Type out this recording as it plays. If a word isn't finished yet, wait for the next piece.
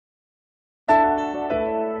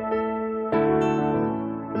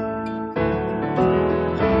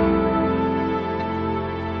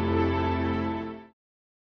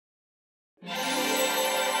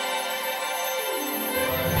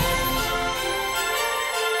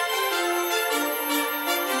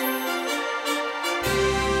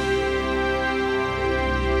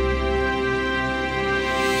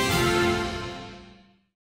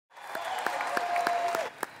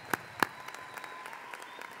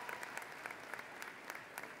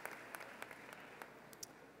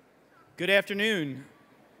Good afternoon.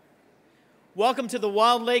 Welcome to the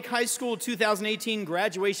Wilde Lake High School 2018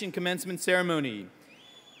 graduation commencement ceremony.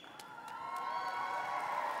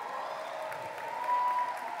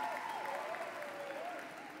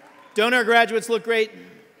 Don't our graduates look great?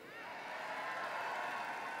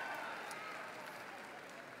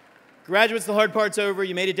 Graduates, the hard part's over.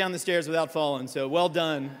 You made it down the stairs without falling, so well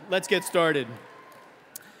done. Let's get started.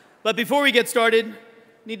 But before we get started,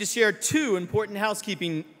 I need to share two important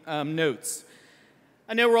housekeeping notes.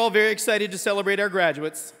 I know we're all very excited to celebrate our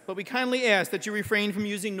graduates, but we kindly ask that you refrain from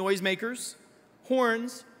using noisemakers,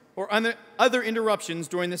 horns, or other interruptions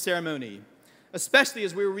during the ceremony, especially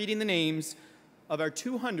as we were reading the names of our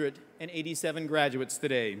 287 graduates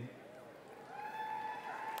today.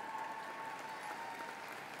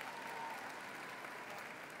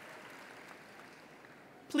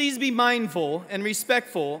 Please be mindful and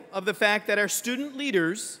respectful of the fact that our student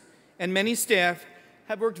leaders and many staff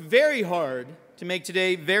have worked very hard to make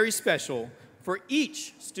today very special for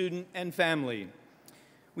each student and family.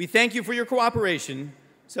 We thank you for your cooperation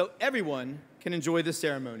so everyone can enjoy the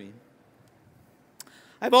ceremony.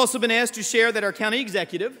 I've also been asked to share that our county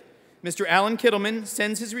executive, Mr. Alan Kittleman,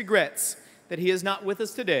 sends his regrets that he is not with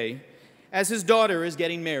us today as his daughter is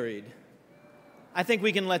getting married. I think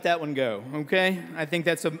we can let that one go, okay? I think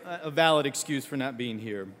that's a valid excuse for not being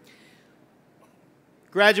here.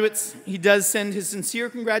 Graduates, he does send his sincere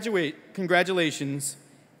congratulations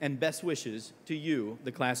and best wishes to you,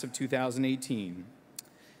 the class of 2018.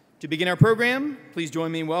 To begin our program, please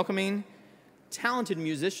join me in welcoming talented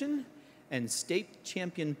musician and state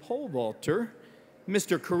champion pole vaulter,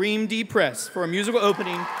 Mr. Kareem D. Press, for a musical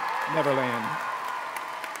opening, Neverland.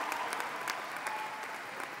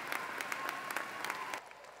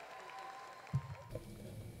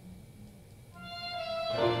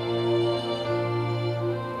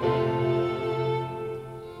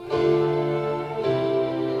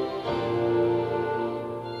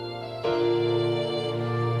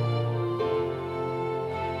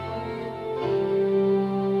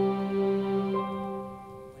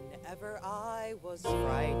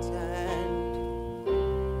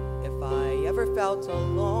 Felt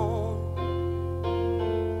alone,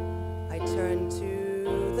 I turned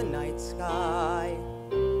to the night sky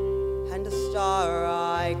and a star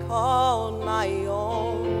I called my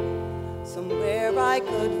own, somewhere I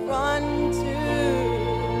could run to,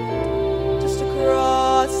 just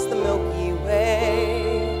across the Milky Way.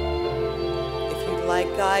 If you'd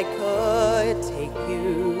like, I could take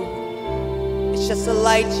you. It's just a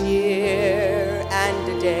light year and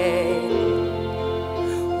a day.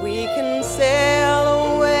 We can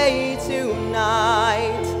sail away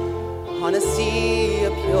tonight on a sea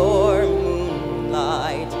of pure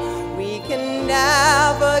moonlight. We can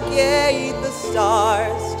navigate the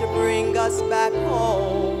stars to bring us back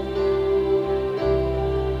home.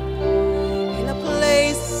 In a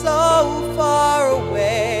place so far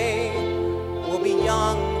away, we'll be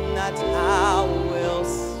young, that's how we'll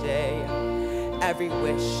stay. Every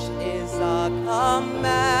wish is a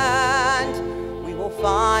command. We'll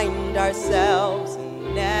find ourselves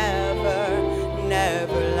in Neverland.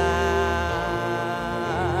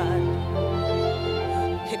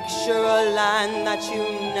 Picture a land that you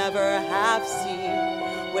never have seen,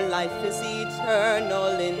 where life is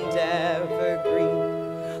eternal and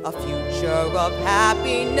evergreen. A future of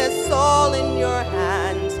happiness all in your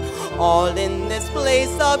hands, all in this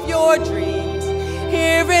place of your dreams,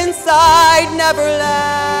 here inside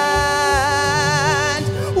Neverland.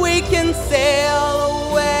 We can sail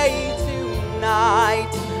away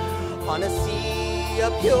tonight on a sea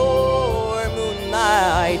of pure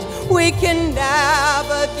moonlight. We can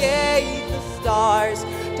navigate the stars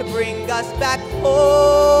to bring us back home.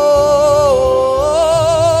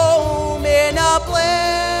 In a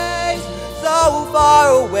place so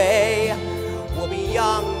far away, we'll be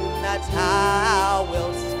young, that's how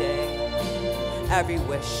we'll stay. Every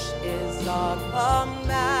wish is a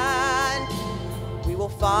command. We will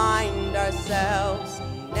find ourselves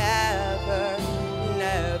in Neverland.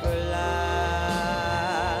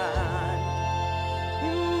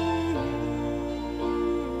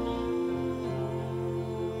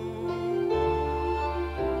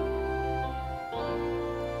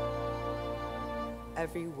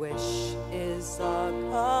 Every wish is a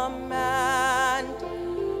command.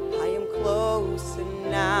 I am closer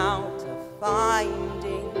now to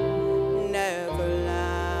finding Neverland.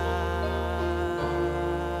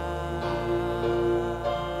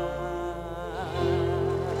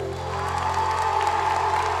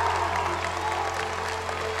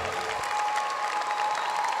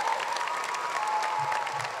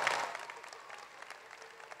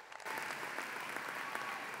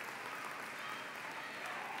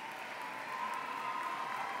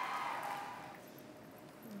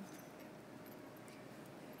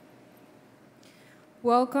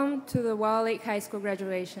 Welcome to the Wilde High School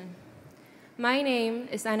graduation. My name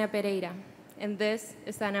is Ana Pereira, and this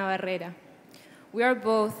is Ana Barrera. We are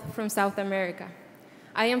both from South America.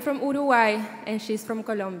 I am from Uruguay, and she's from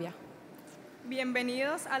Colombia.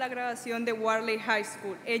 Bienvenidos a la graduación de Wilde High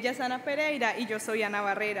School. Ella es Ana Pereira y yo soy Ana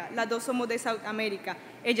Barrera. Las dos somos de Sudamérica.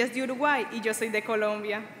 Ella es de Uruguay y yo soy de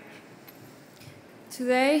Colombia.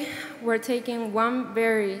 Today, we're taking one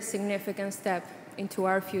very significant step into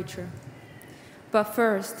our future. But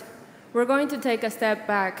first, we're going to take a step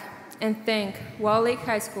back and thank Wilde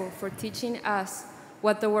High School for teaching us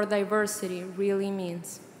what the word diversity really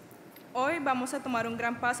means. Hoy vamos a tomar un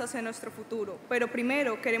gran paso hacia nuestro futuro, pero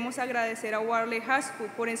primero queremos agradecer a Wilde High School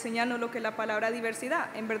por enseñarnos lo que la palabra diversidad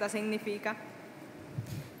en verdad significa.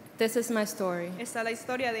 This is my story. Esta es la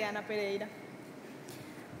historia de Ana Pereira.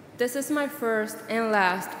 This is my first and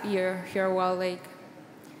last year here at Wilde Lake.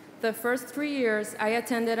 The first 3 years, I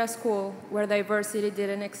attended a school where diversity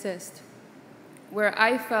didn't exist, where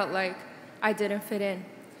I felt like I didn't fit in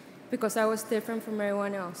because I was different from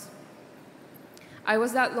everyone else. I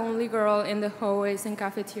was that lonely girl in the hallways and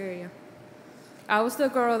cafeteria. I was the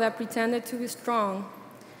girl that pretended to be strong,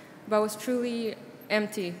 but was truly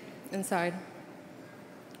empty inside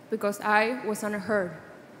because I was unheard.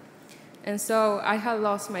 And so I had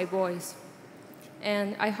lost my voice,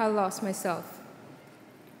 and I had lost myself.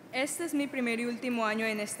 Este es mi primer y último año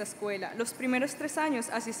en esta escuela. Los primeros 3 años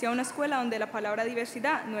asistí a una escuela donde la palabra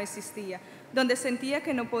diversidad no existía, donde sentía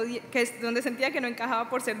que no encajaba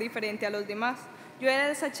por ser diferente a los demás. Yo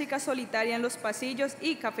era esa chica solitaria en los pasillos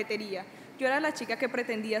y cafetería. Yo era la chica que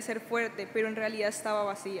pretendía ser fuerte, pero en realidad estaba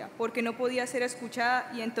vacía, porque no podía ser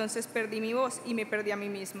escuchada y entonces perdí mi voz y me perdí a mí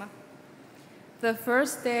misma. The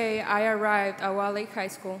first day I arrived at Wilde High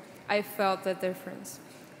School, I felt the difference.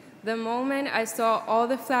 The moment I saw all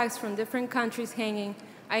the flags from different countries hanging,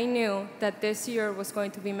 I knew that this year was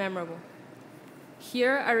going to be memorable.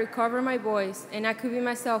 Here, I recovered my voice, and I could be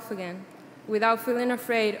myself again, without feeling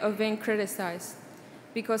afraid of being criticized.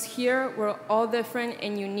 Because here, we're all different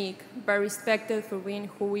and unique, but respected for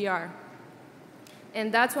being who we are.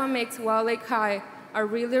 And that's what makes Wilde Lake High a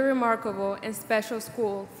really remarkable and special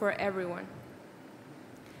school for everyone.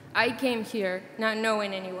 I came here not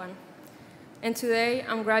knowing anyone. And today,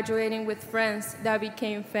 I'm graduating with friends that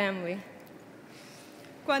became family.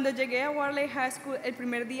 Cuando llegué a Wilde High School, el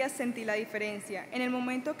primer día sentí la diferencia. En el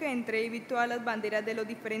momento que entré y vi todas las banderas de los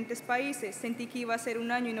diferentes países, sentí que iba a ser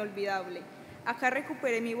un año inolvidable. Acá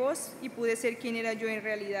recuperé mi voz y pude ser quien era yo en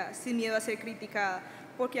realidad, sin miedo a ser criticada,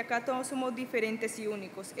 porque acá todos somos diferentes y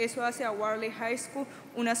únicos. Eso hace a Wilde High School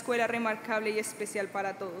una escuela remarcable y especial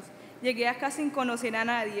para todos. Llegué acá sin conocer a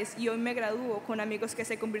nadie y hoy me gradúo con amigos que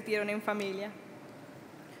se convirtieron en familia.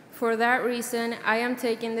 For that reason, I am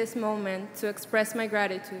taking this moment to express my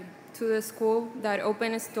gratitude to the school that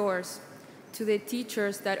opened its doors, to the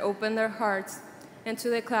teachers that opened their hearts, and to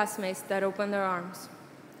the classmates that opened their arms.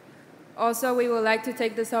 Also, we would like to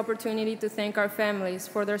take this opportunity to thank our families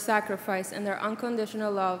for their sacrifice and their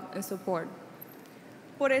unconditional love and support.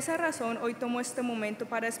 Por esa razón, hoy tomo este momento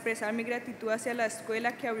para expresar mi gratitud hacia la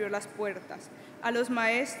escuela que abrió las puertas, a los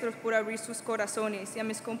maestros por abrir sus corazones y a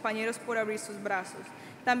mis compañeros por abrir sus brazos.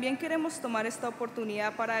 También queremos tomar esta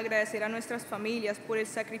oportunidad para agradecer a nuestras familias por el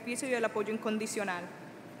sacrificio y el apoyo incondicional.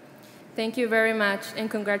 Thank you very much,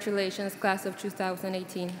 and congratulations, class of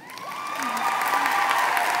 2018.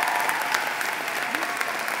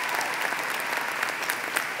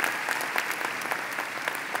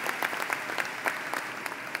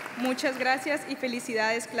 Muchas gracias y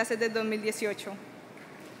felicidades, clases del 2018.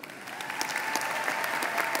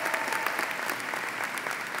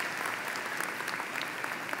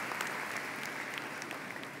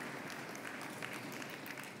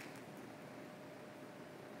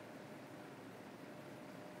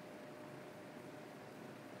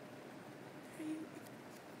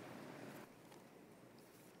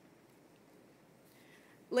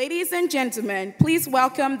 Ladies and gentlemen, please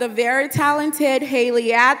welcome the very talented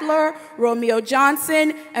Haley Adler, Romeo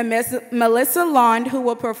Johnson, and Ms. Melissa Lond, who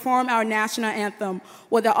will perform our national anthem.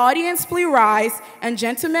 Will the audience please rise, and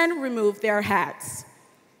gentlemen remove their hats.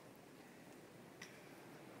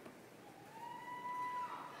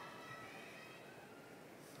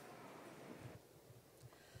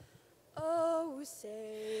 Oh,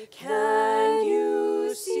 say, can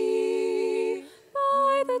you see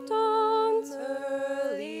by the dawn's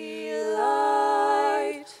early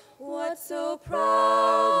light what so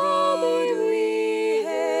proudly we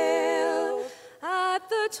hailed at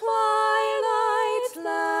the twilight's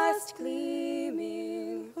last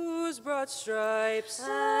gleaming, whose broad stripes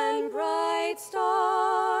and bright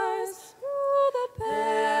stars through the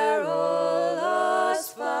perilous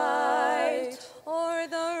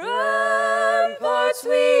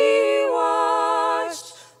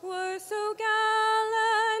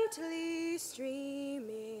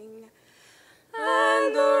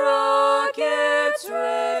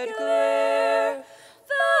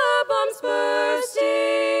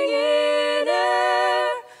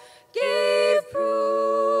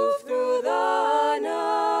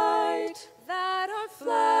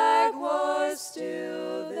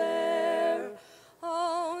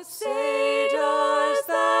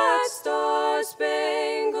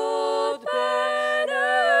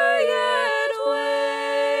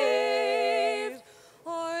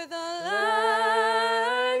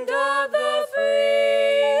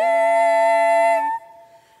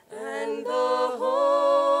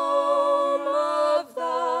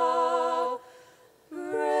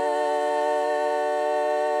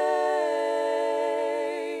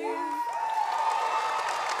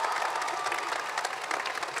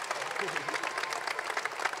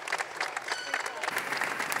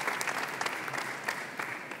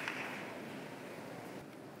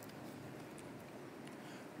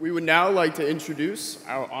We would now like to introduce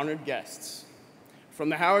our honored guests. From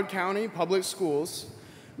the Howard County Public Schools,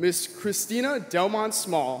 Ms. Christina Delmont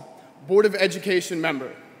Small, Board of Education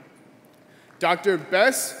member. Dr.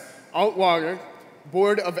 Bess Altwager,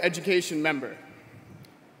 Board of Education member.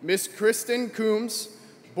 Ms. Kristen Coombs,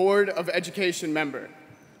 Board of Education member.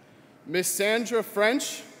 Ms. Sandra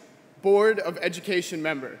French, Board of Education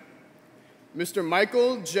member. Mr.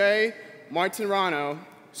 Michael J. Martirano,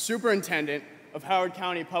 Superintendent of Howard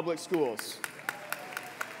County Public Schools.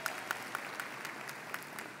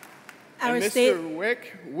 And Mr.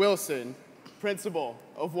 Wick Wilson, Principal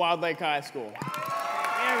of Wilde Lake High School.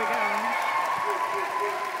 There we go.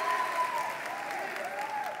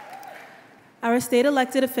 Our state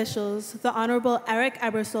elected officials, the Honorable Eric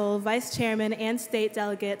Ebersole, Vice Chairman and State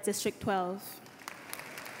Delegate, District 12.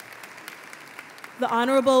 The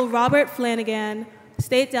Honorable Robert Flanagan,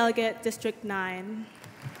 State Delegate, District 9.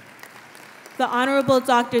 The Honorable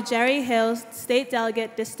Dr. Jerry Hill, State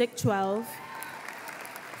Delegate, District 12.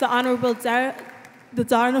 The Honorable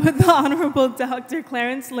Dr.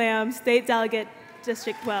 Clarence Lamb, State Delegate,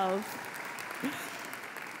 District 12.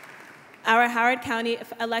 Our Howard County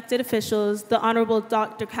elected officials, the Honorable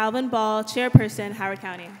Dr. Calvin Ball, Chairperson, Howard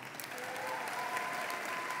County.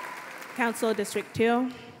 Council, District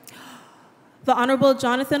 2. The Honorable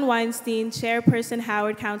Jonathan Weinstein, Chairperson,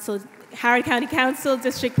 Howard County Council,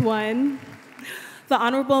 District 1. The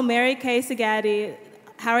Honorable Mary Kay Sagatti,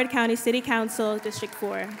 Howard County City Council, District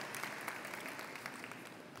 4.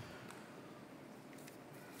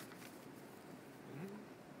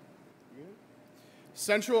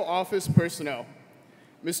 Central Office Personnel.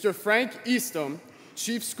 Mr. Frank Eastham,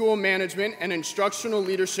 Chief School Management and Instructional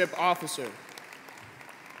Leadership Officer.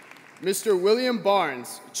 Mr. William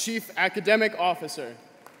Barnes, Chief Academic Officer.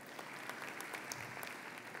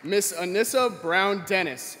 Ms. Anissa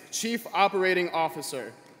Brown-Dennis, Chief Operating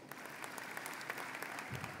Officer.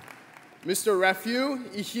 Mr. Rafiu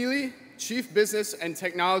Ihili, Chief Business and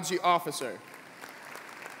Technology Officer.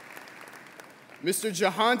 Mr.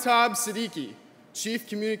 Jahantab Siddiqui, Chief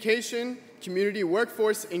Communication, Community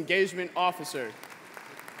Workforce Engagement Officer.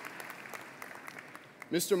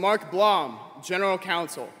 Mr. Mark Blom, General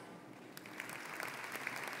Counsel.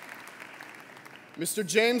 Mr.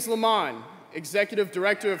 James Lamont, Executive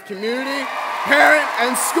Director of Community, Parent,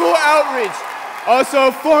 and School Outreach,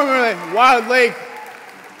 also formerly Wilde Lake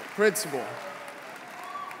Principal.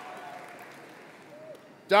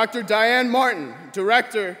 Dr. Diane Martin,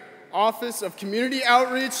 Director, Office of Community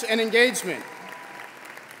Outreach and Engagement.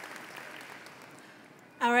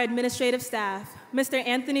 Our administrative staff, Mr.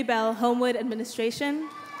 Anthony Bell, Homewood Administration.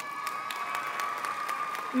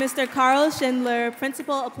 Mr. Carl Schindler,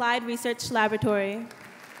 Principal, Applied Research Laboratory.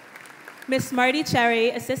 Ms. Marty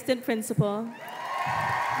Cherry, Assistant Principal.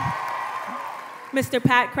 Mr.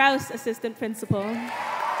 Pat Kraus, Assistant Principal.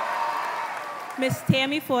 Ms.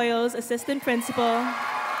 Tammy Foyles, Assistant Principal.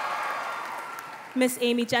 Ms.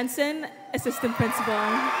 Amy Jensen, Assistant Principal.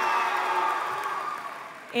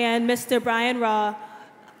 And Mr. Brian Raw,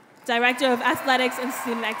 Director of Athletics and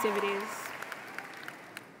Student Activities.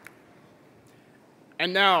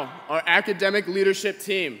 And now, our academic leadership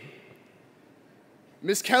team.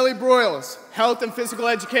 Ms. Kelly Broyles, Health and Physical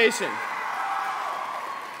Education.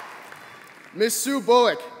 Ms. Sue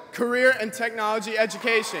Bullock, Career and Technology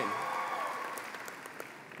Education.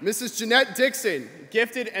 Mrs. Jeanette Dixon,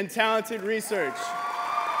 Gifted and Talented Research.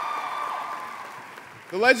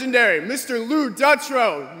 The legendary Mr. Lou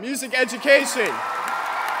Dutrow, Music Education.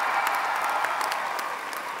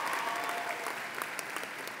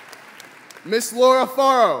 Ms. Laura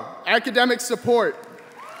Faro, Academic Support.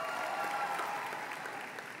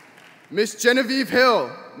 Ms. Genevieve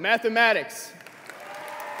Hill, Mathematics.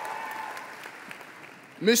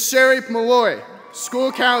 Ms. Sherry Malloy,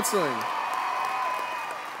 School Counseling.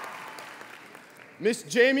 Ms.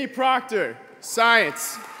 Jamie Proctor,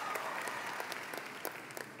 Science.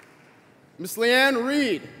 Ms. Leanne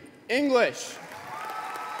Reed, English.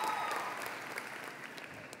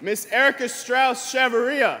 Ms. Erica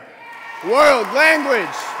Strauss-Chavarria, World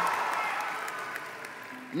Language.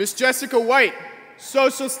 Ms. Jessica White,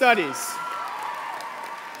 Social Studies.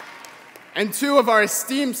 And two of our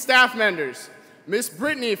esteemed staff members, Ms.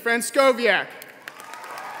 Brittany Franskowiak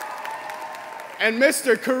and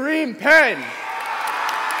Mr. Kareem Penn,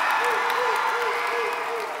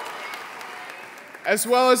 as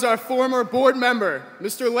well as our former board member,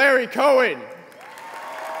 Mr. Larry Cohen.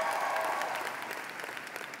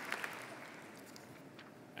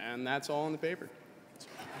 And that's all in the paper.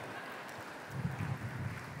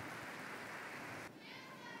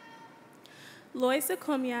 Loisa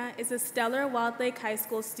Comia is a stellar Wilde Lake High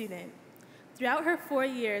School student. Throughout her 4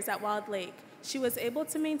 years at Wilde Lake, she was able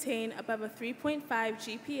to maintain above a 3.5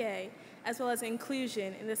 GPA, as well as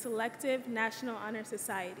inclusion in the selective National Honor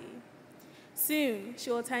Society. Soon,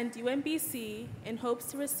 she will attend UMBC and hopes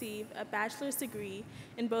to receive a bachelor's degree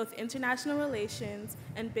in both international relations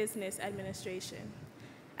and business administration,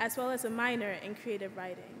 as well as a minor in creative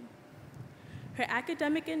writing. Her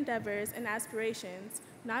academic endeavors and aspirations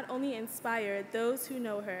not only inspire those who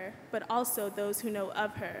know her, but also those who know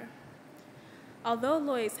of her. Although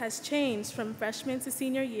Lois has changed from freshman to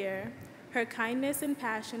senior year, her kindness and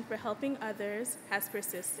passion for helping others has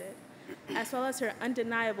persisted, as well as her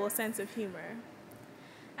undeniable sense of humor.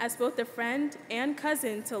 As both a friend and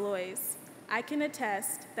cousin to Lois, I can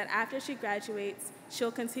attest that after she graduates,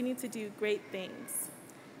 she'll continue to do great things.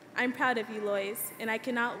 I'm proud of you, Lois, and I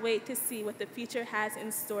cannot wait to see what the future has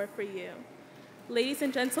in store for you. Ladies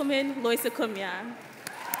and gentlemen, Lois Akumya.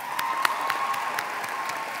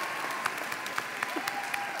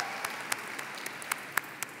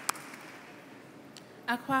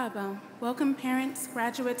 Akwaba, welcome parents,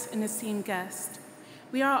 graduates, and esteemed guests.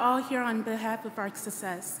 We are all here on behalf of our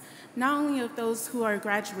success, not only of those who are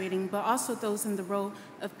graduating, but also those in the role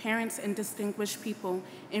of parents and distinguished people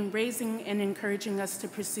in raising and encouraging us to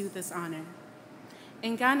pursue this honor.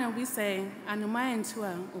 In Ghana, we say, "Anuma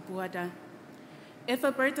entua ubuada." If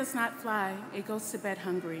a bird does not fly, it goes to bed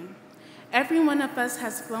hungry. Every one of us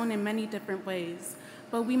has flown in many different ways,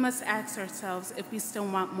 but we must ask ourselves if we still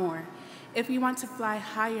want more, if we want to fly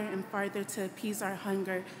higher and farther to appease our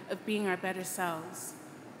hunger of being our better selves.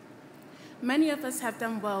 Many of us have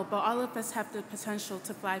done well, but all of us have the potential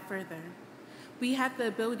to fly further. We have the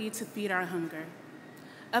ability to feed our hunger.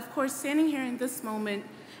 Of course, standing here in this moment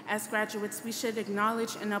as graduates, we should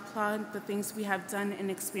acknowledge and applaud the things we have done and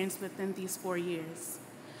experienced within these 4 years.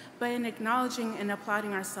 But in acknowledging and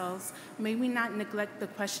applauding ourselves, may we not neglect the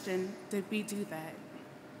question, did we do that?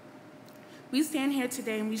 We stand here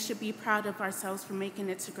today and we should be proud of ourselves for making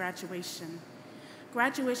it to graduation.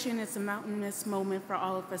 Graduation is a mountainous moment for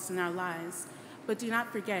all of us in our lives, but do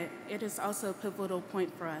not forget, it is also a pivotal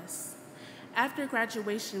point for us. After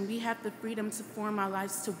graduation, we have the freedom to form our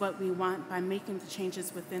lives to what we want by making the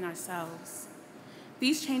changes within ourselves.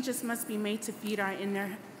 These changes must be made to feed our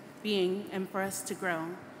inner being and for us to grow.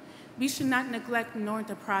 We should not neglect nor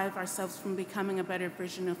deprive ourselves from becoming a better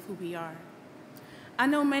version of who we are. I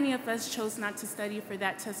know many of us chose not to study for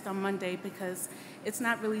that test on Monday because it's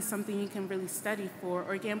not really something you can really study for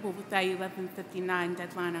or gamble with that 11:59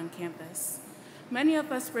 deadline on campus. Many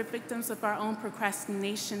of us were victims of our own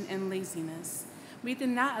procrastination and laziness. We did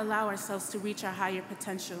not allow ourselves to reach our higher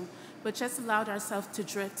potential, but just allowed ourselves to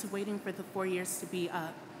drift to waiting for the 4 years to be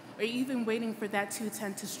up, or even waiting for that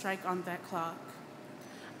 2:10 to strike on that clock.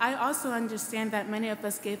 I also understand that many of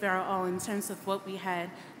us gave it our all in terms of what we had,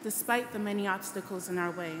 despite the many obstacles in our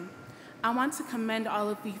way. I want to commend all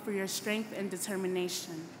of you for your strength and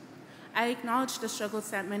determination. I acknowledge the struggles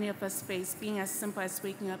that many of us face, being as simple as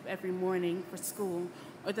waking up every morning for school,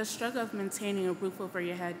 or the struggle of maintaining a roof over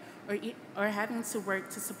your head, or having to work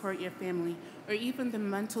to support your family, or even the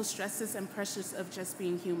mental stresses and pressures of just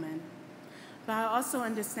being human. But I also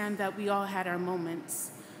understand that we all had our moments.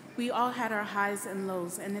 We all had our highs and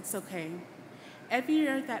lows, and it's okay. Every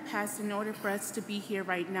year that passed in order for us to be here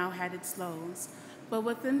right now had its lows, but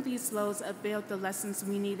within these lows availed the lessons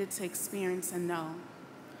we needed to experience and know.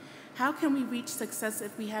 How can we reach success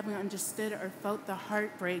if we haven't understood or felt the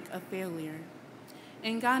heartbreak of failure?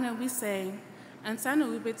 In Ghana, we say, "Ansana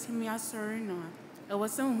ubetimi asorino,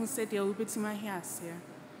 ewasem who said ubetimi hiasia."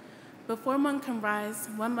 Before one can rise,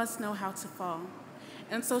 one must know how to fall.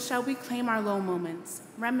 And so shall we claim our low moments,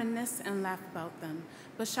 reminisce and laugh about them,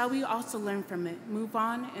 but shall we also learn from it, move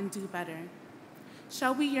on, and do better?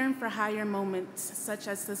 Shall we yearn for higher moments, such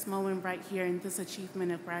as this moment right here in this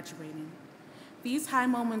achievement of graduating? These high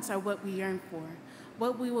moments are what we yearn for,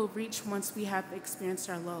 what we will reach once we have experienced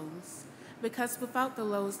our lows. Because without the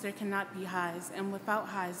lows, there cannot be highs, and without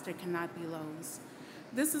highs, there cannot be lows.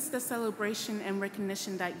 This is the celebration and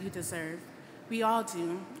recognition that you deserve. We all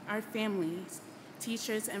do, our families,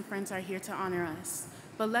 teachers, and friends are here to honor us,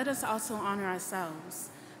 but let us also honor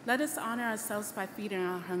ourselves. Let us honor ourselves by feeding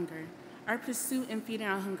our hunger. Our pursuit in feeding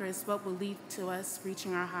our hunger is what will lead to us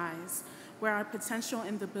reaching our highs, where our potential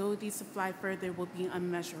and the ability to fly further will be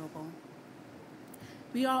unmeasurable.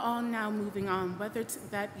 We are all now moving on, whether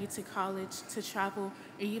that be to college, to travel,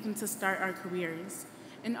 or even to start our careers.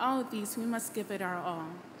 In all of these, we must give it our all.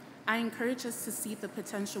 I encourage us to see the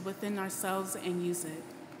potential within ourselves and use it.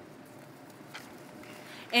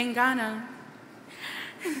 In Ghana,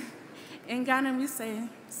 we say,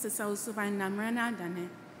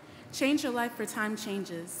 change your life for time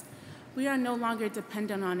changes. We are no longer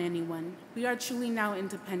dependent on anyone. We are truly now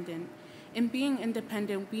independent. In being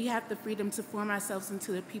independent, we have the freedom to form ourselves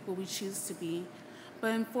into the people we choose to be.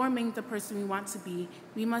 But in forming the person we want to be,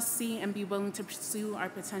 we must see and be willing to pursue our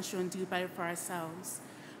potential and do better for ourselves.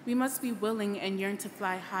 We must be willing and yearn to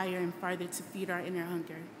fly higher and farther to feed our inner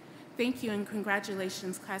hunger. Thank you and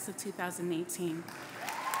congratulations, class of 2018.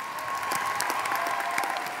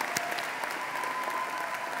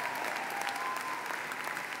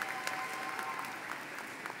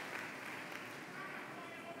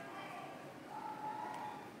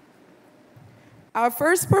 Our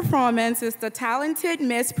first performance is the talented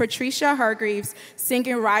Miss Patricia Hargreaves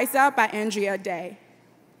singing Rise Up by Andrea Day.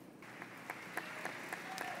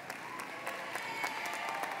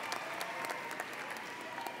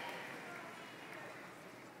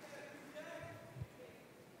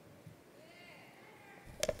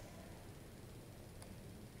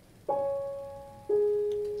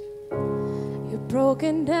 You're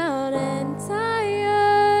broken down and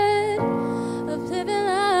tired of living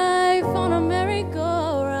life on a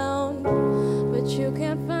merry-go-round, but you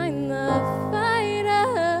can't find the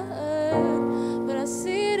fighter. But I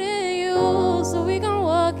see it in you, so we gon'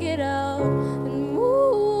 walk it out and move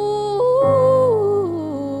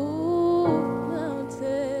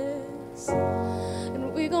mountains,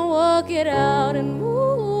 and we gon' walk it out and move.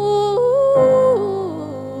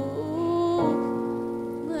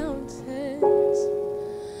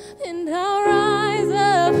 And I'll rise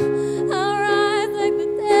up, I'll rise like the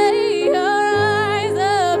day, I'll rise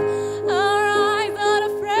up, I'll rise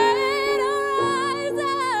unafraid, I'll rise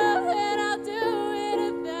up, and I'll do it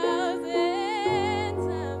 1,000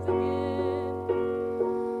 times again.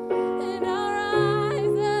 And I'll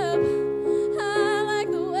rise up, high like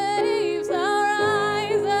the waves, I'll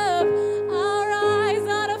rise up, I'll rise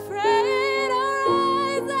unafraid, I'll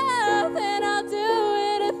rise up, and I'll do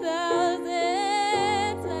it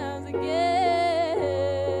 1,000 times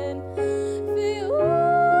again. For you,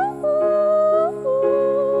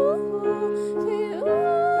 for you,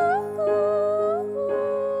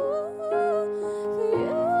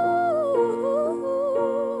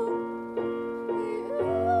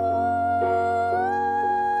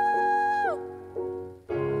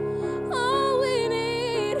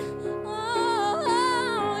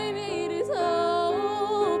 all we need is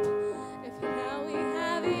hope. If now we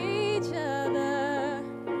have each other,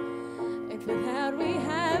 if without we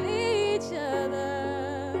have each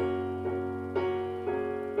other,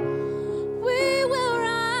 we will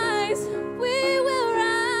rise, we will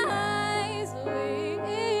rise, we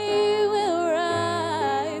will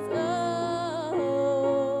rise up.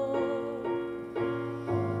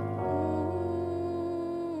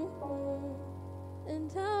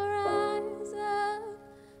 And I'll rise up,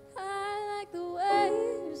 high like the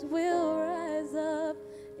waves, we'll rise up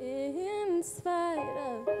in spite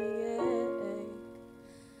of the ache.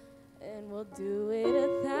 And we'll do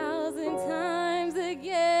it 1,000 times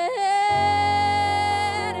again.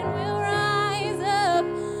 And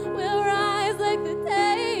we'll rise like the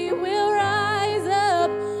day, we'll rise up,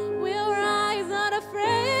 we'll rise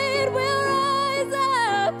unafraid, we'll rise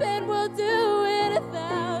up, and we'll do it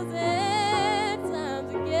 1,000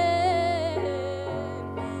 times again.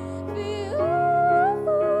 For you,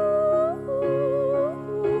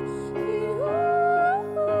 for you,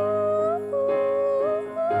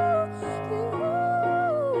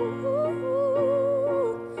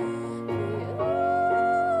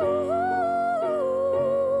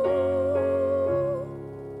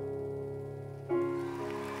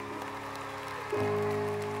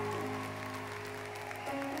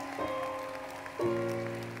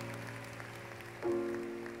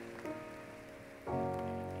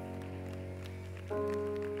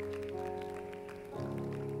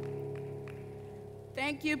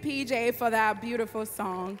 Thank you, PJ, for that beautiful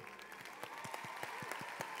song.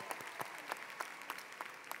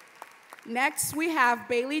 Next, we have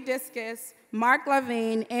Bailey Discus, Mark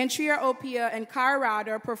Levine, Andrea Opia, and Kara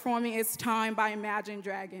Rauder performing It's Time by Imagine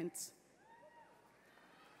Dragons.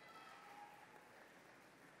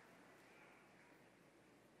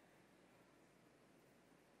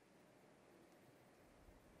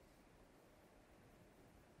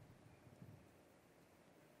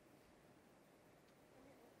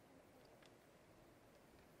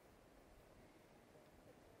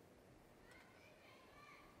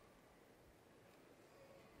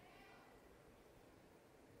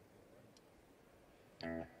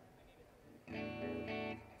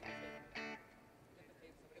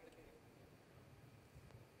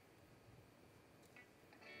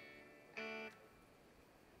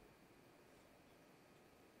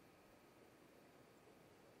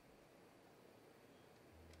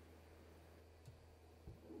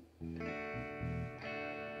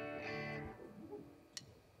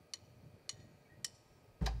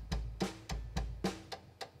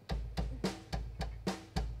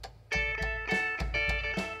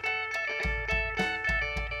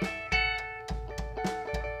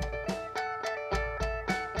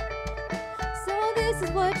 this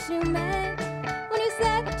is what you meant when you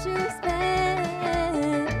said that you spent.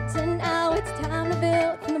 And now it's time to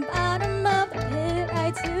build from the bottom of the pit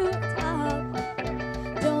right to the top.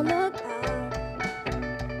 Don't look out.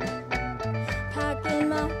 Packing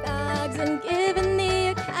my bags and giving the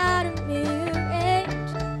academy a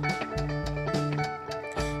range.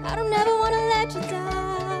 I don't ever want to let you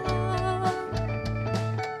down.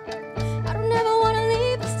 I don't ever want to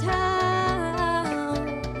leave this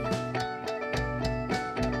town.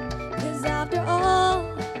 'Cause after all,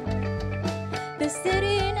 the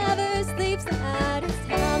city never sleeps at its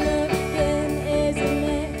time to begin, isn't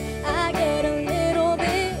it? I get a little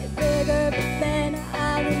bit bigger, but then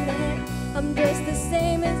I'll admit I'm just the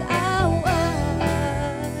same as I was.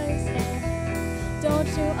 Don't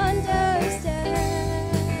you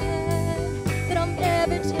understand that I'm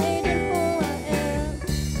never changing who I am?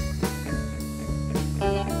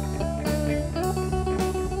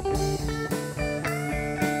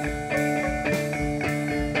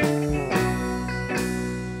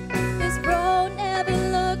 This road never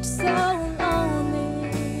looked so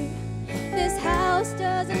lonely. This house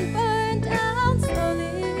doesn't burn down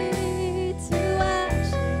slowly to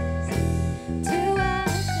ashes, to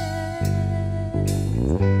ashes.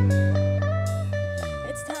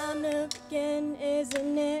 It's time to begin,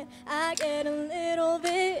 isn't it? I get a little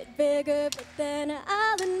bit bigger, but then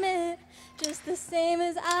I'll admit, just the same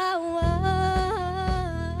as I was.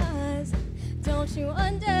 Don't you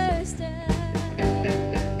understand?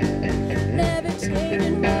 Never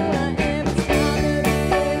changing who I am. It's time to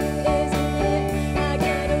begin, isn't it? I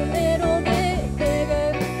get a little bit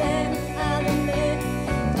bigger, but then I'll admit,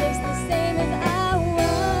 just the same as I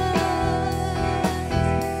was.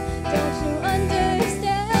 Don't you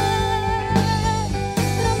understand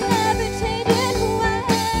that I'm never changing who I am?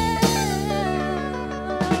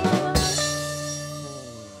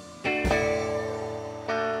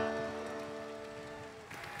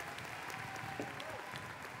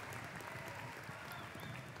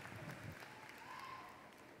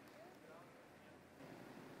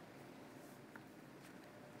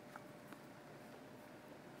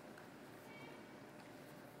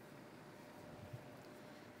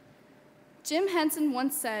 Jim Henson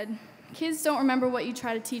once said, "Kids don't remember what you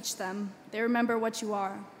try to teach them, they remember what you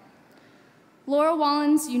are." Laura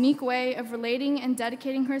Wallen's unique way of relating and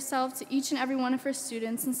dedicating herself to each and every one of her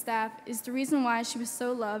students and staff is the reason why she was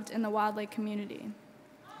so loved in the Wilde Lake community.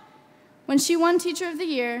 When she won Teacher of the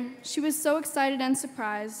Year, she was so excited and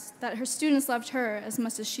surprised that her students loved her as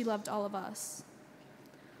much as she loved all of us.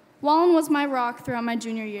 Wallen was my rock throughout my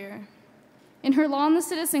junior year. In her Law and the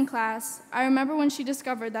Citizen class, I remember when she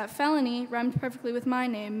discovered that felony rhymed perfectly with my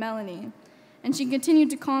name, Melanie, and she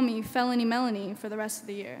continued to call me Felony Melanie for the rest of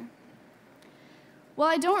the year. While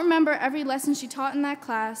I don't remember every lesson she taught in that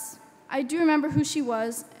class, I do remember who she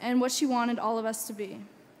was and what she wanted all of us to be.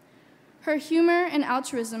 Her humor and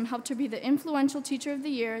altruism helped her be the influential Teacher of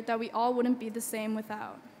the Year that we all wouldn't be the same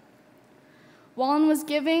without. Wallen was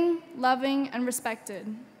giving, loving, and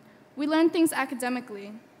respected. We learned things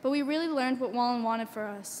academically, but we really learned what Wallen wanted for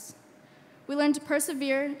us. We learned to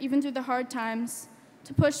persevere even through the hard times,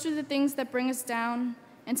 to push through the things that bring us down,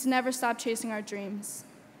 and to never stop chasing our dreams.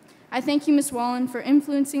 I thank you, Ms. Wallen, for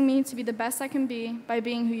influencing me to be the best I can be by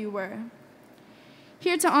being who you were.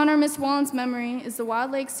 Here to honor Ms. Wallen's memory is the Wilde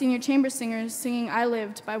Lake Senior Chamber Singers singing "I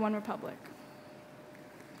Lived" by One Republic.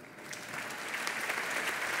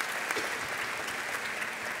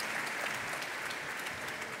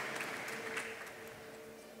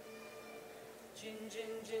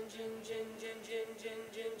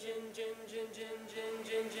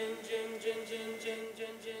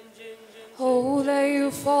 Oh, that you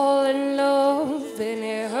fall in love and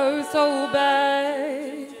it hurts so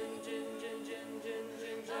bad.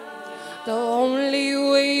 The only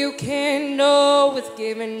way you can know is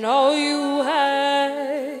giving all you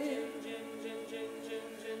have.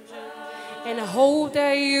 And I hope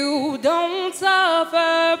that you don't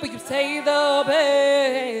suffer, but you take the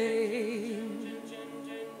pain.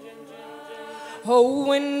 Oh,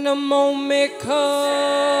 when the moment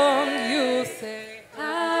comes, you say, I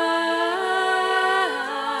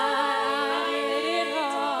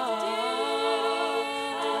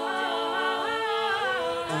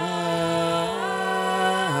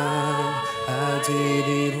did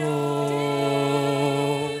it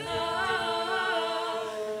wrong.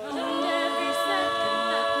 And every second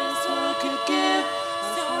that this world could give,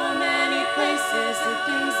 so many places, the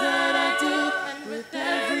things that I did, and with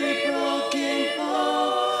every broken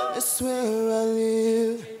bone, That's where I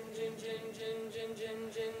live.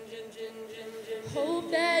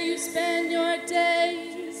 hope that you spend your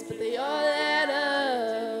days, but they all add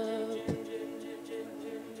up.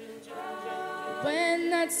 When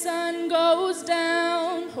that sun goes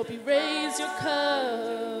down, hope you raise your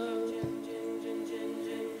cup.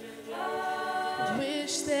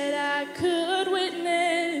 Wish that I could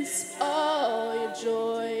witness all your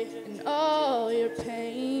joy and all your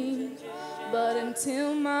pain. But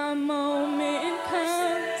until my moment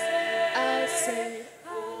comes, I'll say,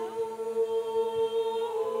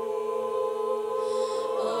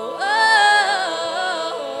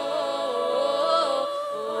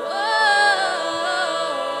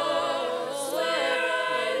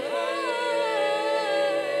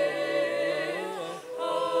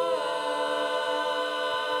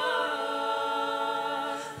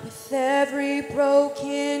 with every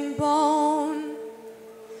broken bone,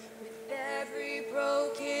 with every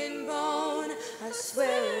broken bone, I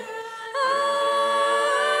swear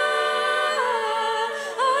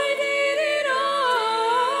I did it all.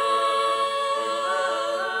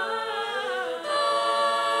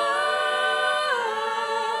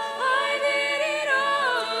 I did it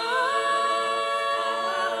all.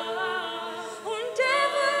 And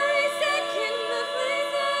every second the things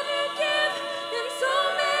that I give, in so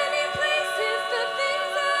many places the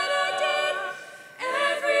things that I did,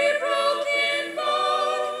 every broken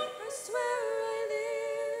bone, I swear I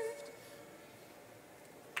lived.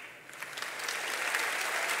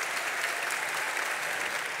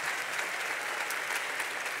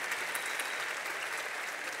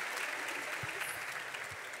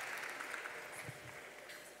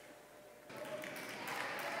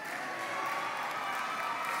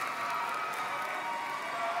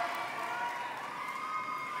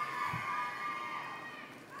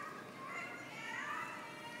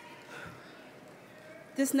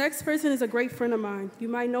 This next person is a great friend of mine. You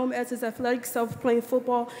might know him as his athletic self playing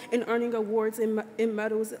football and earning awards and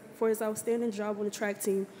medals for his outstanding job on the track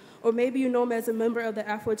team. Or maybe you know him as a member of the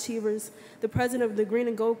Afro Achievers, the president of the Green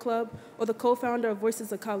and Gold Club, or the co-founder of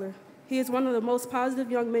Voices of Color. He is one of the most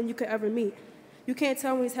positive young men you could ever meet. You can't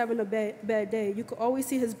tell when he's having a bad day. You could always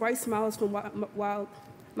see his bright smiles from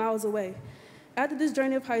miles away. After this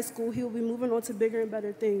journey of high school, he will be moving on to bigger and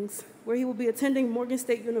better things, where he will be attending Morgan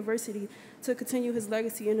State University to continue his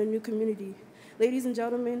legacy in a new community. Ladies and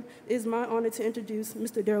gentlemen, it is my honor to introduce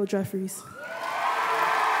Mr. Daryl Jeffries.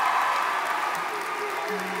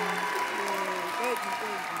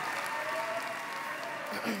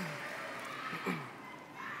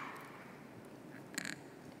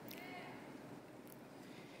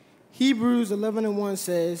 Hebrews 11:1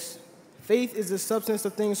 says, faith is the substance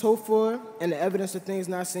of things hoped for and the evidence of things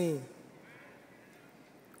not seen.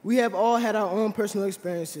 We have all had our own personal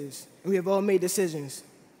experiences, and we have all made decisions,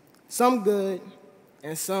 some good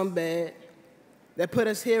and some bad, that put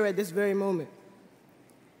us here at this very moment.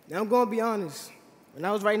 Now, I'm going to be honest. When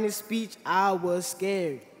I was writing this speech, I was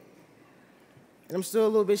scared. And I'm still a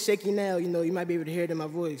little bit shaky now. You might be able to hear it in my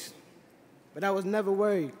voice. But I was never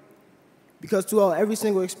worried, because throughout every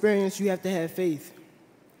single experience, you have to have faith.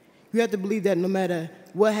 You have to believe that no matter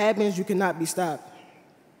what happens, you cannot be stopped.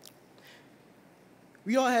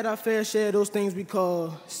 We all had our fair share of those things we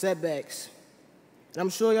call setbacks. And I'm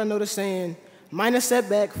sure y'all know the saying, minor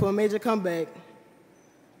setback for a major comeback.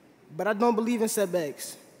 But I don't believe in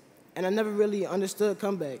setbacks, and I never really understood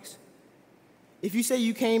comebacks. If you say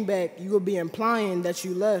you came back, you will be implying that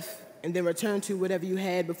you left and then returned to whatever you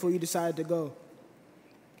had before you decided to go.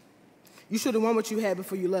 You should have won what you had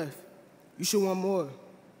before you left. You should want more.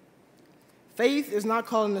 Faith is not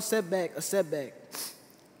calling a setback a setback.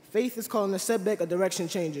 Faith is calling a setback a direction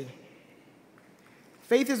changer.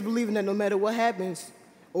 Faith is believing that no matter what happens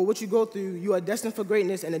or what you go through, you are destined for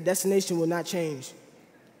greatness and the destination will not change.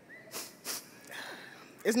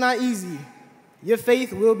 It's not easy. Your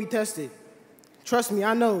faith will be tested. Trust me,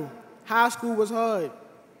 I know. High school was hard.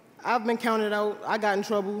 I've been counted out. I got in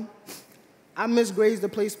trouble. I missed grades to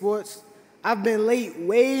play sports. I've been late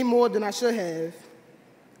way more than I should have.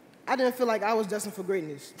 I didn't feel like I was destined for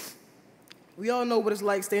greatness. We all know what it's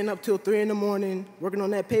like staying up till 3 in the morning, working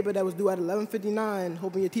on that paper that was due at 11:59,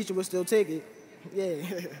 hoping your teacher would still take it. Yeah.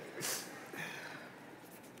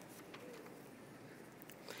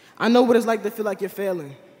 I know what it's like to feel like you're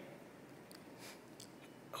failing.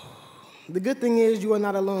 The good thing is you are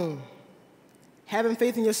not alone. Having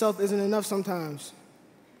faith in yourself isn't enough sometimes.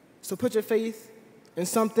 So put your faith in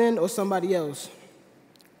something or somebody else.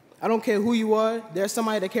 I don't care who you are, there's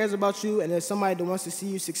somebody that cares about you and there's somebody that wants to see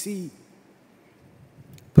you succeed.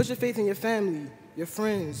 Put your faith in your family, your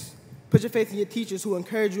friends. Put your faith in your teachers who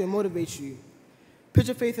encourage you and motivate you. Put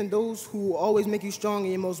your faith in those who will always make you strong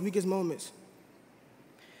in your most weakest moments.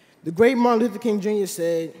 The great Martin Luther King Jr.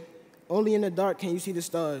 said, "Only in the dark can you see the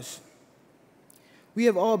stars." We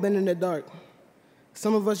have all been in the dark.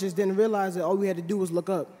 Some of us just didn't realize that all we had to do was look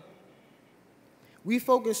up. We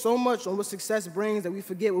focus so much on what success brings that we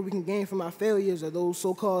forget what we can gain from our failures or those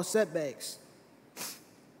so-called setbacks.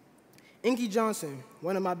 Inky Johnson,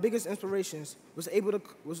 one of my biggest inspirations, was able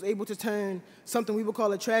to turn something we would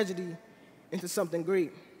call a tragedy into something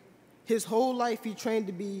great. His whole life, he trained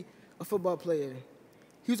to be a football player.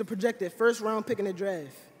 He was a projected first-round pick in the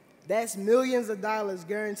draft. That's millions of dollars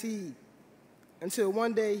guaranteed. Until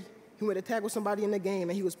one day, he went to tackle somebody in the game,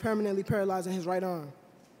 and he was permanently paralyzed in his right arm.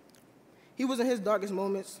 He was in his darkest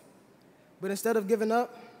moments, but instead of giving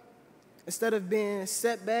up, instead of being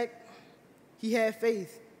set back, he had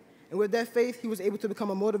faith. And with that faith, he was able to become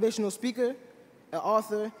a motivational speaker, an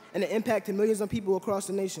author, and an impact to millions of people across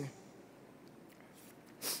the nation.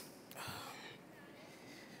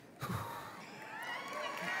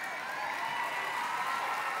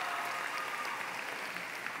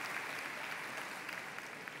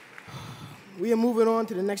 We are moving on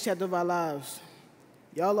to the next chapter of our lives.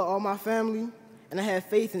 Y'all are all my family, and I have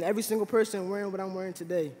faith in every single person wearing what I'm wearing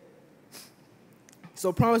today.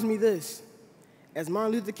 So promise me this. As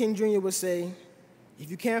Martin Luther King Jr. would say,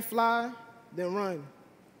 if you can't fly, then run.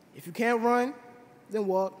 If you can't run, then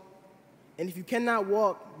walk. And if you cannot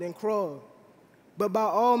walk, then crawl. But by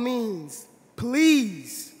all means,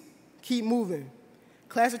 please keep moving.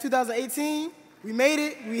 Class of 2018, we made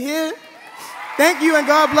it, we here. Thank you and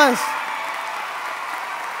God bless.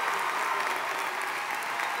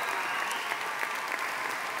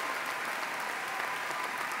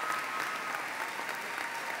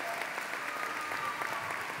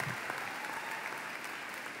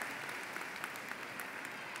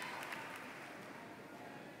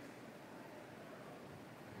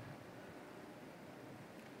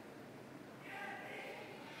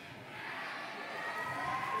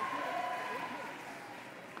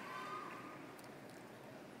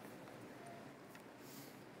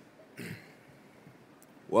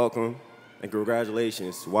 Welcome and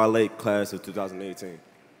congratulations to Wilde class of 2018.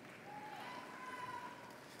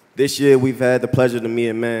 This year we've had the pleasure to meet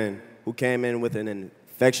a man who came in with an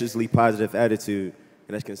infectiously positive attitude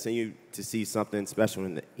and has continued to see something special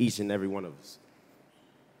in each and every one of us.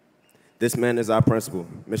 This man is our principal,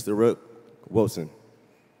 Mr. Rook Wilson.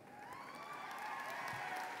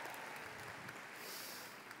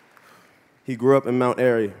 He grew up in Mount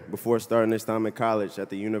Airy before starting his time in college at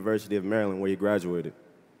the University of Maryland, where he graduated,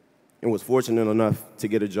 and was fortunate enough to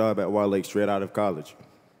get a job at Wilde straight out of college,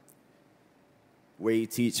 where he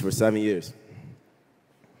taught for 7 years.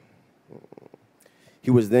 He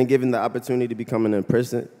was then given the opportunity to become an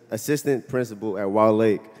assistant principal at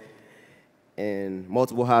Wilde and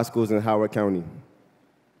multiple high schools in Howard County.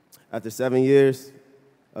 After 7 years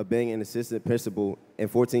of being an assistant principal and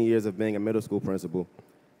 14 years of being a middle school principal,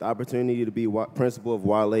 the opportunity to be principal of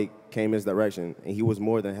Wilde came his direction, and he was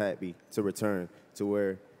more than happy to return to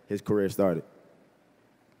where his career started.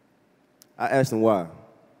 I asked him why.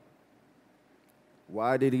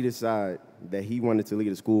 Why did he decide that he wanted to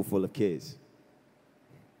lead a school full of kids,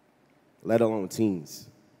 let alone teens?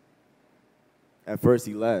 At first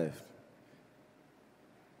he laughed,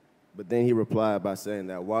 but then he replied by saying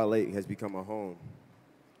that Wilde has become a home,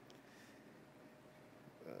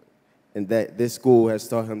 and that this school has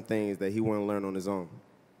taught him things that he wouldn't learn on his own,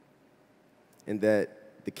 and that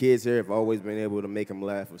the kids here have always been able to make him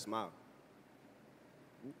laugh or smile.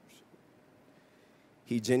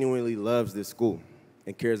 He genuinely loves this school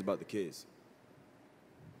and cares about the kids.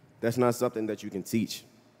 That's not something that you can teach.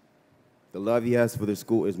 The love he has for the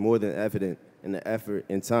school is more than evident in the effort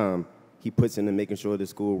and time he puts into making sure the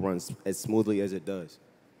school runs as smoothly as it does.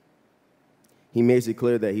 He makes it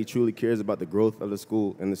clear that he truly cares about the growth of the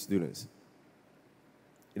school and the students.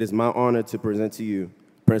 It is my honor to present to you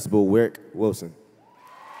Principal Wick Wilson.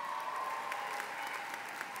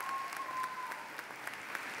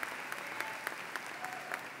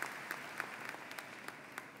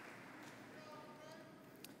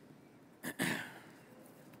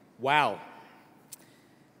 Wow.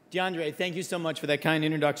 DeAndre, thank you so much for that kind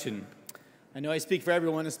introduction. I know I speak for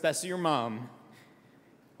everyone, especially your mom,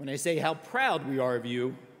 when I say how proud we are of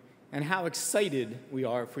you and how excited we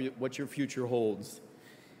are for what your future holds.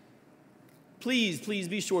 Please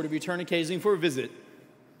be sure to return occasionally for a visit.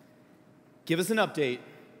 Give us an update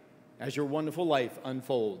as your wonderful life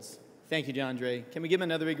unfolds. Thank you, DeAndre. Can we give him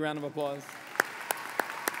another big round of applause?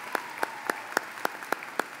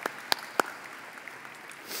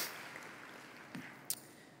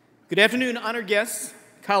 Good afternoon, honored guests,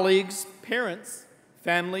 colleagues, parents,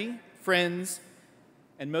 family, friends,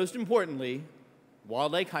 and most importantly,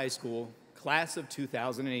 Wilde Lake High School, class of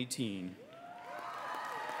 2018.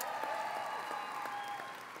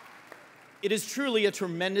 It is truly a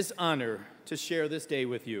tremendous honor to share this day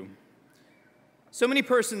with you. So many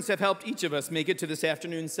persons have helped each of us make it to this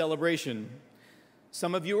afternoon's celebration.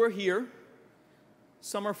 Some of you are here,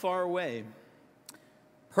 some are far away.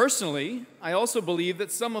 Personally, I also believe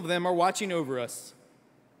that some of them are watching over us,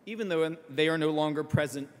 even though they are no longer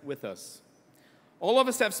present with us. All of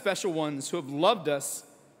us have special ones who have loved us,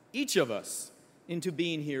 each of us, into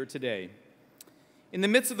being here today. In the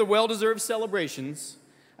midst of the well-deserved celebrations,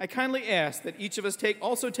 I kindly ask that each of us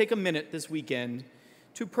also take a minute this weekend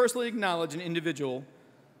to personally acknowledge an individual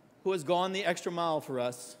who has gone the extra mile for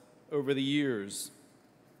us over the years.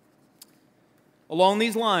 Along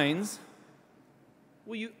these lines,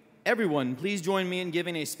 will you, everyone, please join me in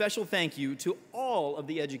giving a special thank you to all of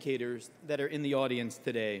the educators that are in the audience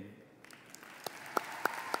today.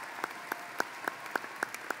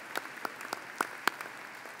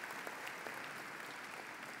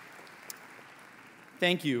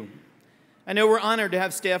 Thank you. I know we're honored to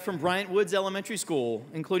have staff from Bryant Woods Elementary School,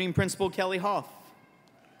 including Principal Kelly Hoff,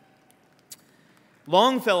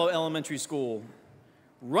 Longfellow Elementary School,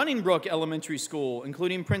 Running Brook Elementary School,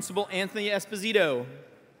 including Principal Anthony Esposito,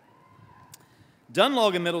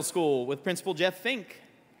 Dunlogan Middle School with Principal Jeff Fink,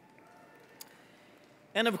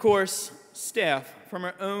 and of course, staff from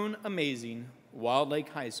our own amazing Wilde Lake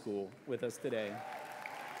High School with us today.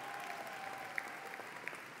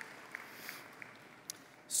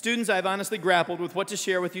 Students, I've honestly grappled with what to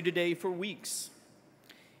share with you today for weeks.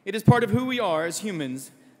 It is part of who we are as humans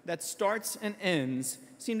that starts and ends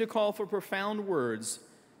seem to call for profound words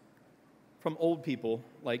from old people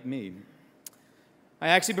like me. I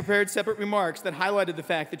actually prepared separate remarks that highlighted the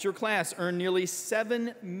fact that your class earned nearly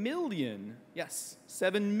 $7 million, yes,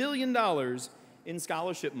 $7 million in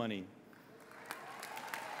scholarship money.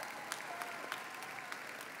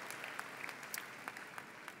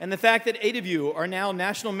 And the fact that 8 of you are now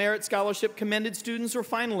National Merit Scholarship commended students or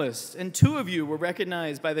finalists, and 2 of you were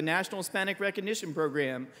recognized by the National Hispanic Recognition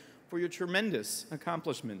Program for your tremendous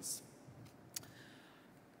accomplishments.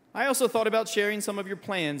 I also thought about sharing some of your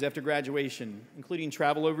plans after graduation, including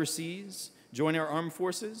travel overseas, joining our armed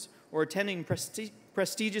forces, or attending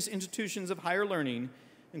prestigious institutions of higher learning,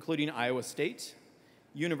 including Iowa State,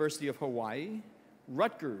 University of Hawaii,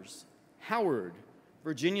 Rutgers, Howard,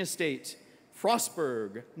 Virginia State,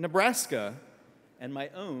 Frostburg, Nebraska, and my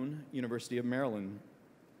own University of Maryland.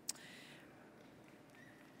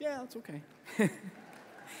 Yeah, that's okay.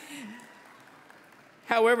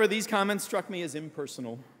 However, these comments struck me as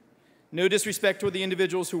impersonal. No disrespect toward the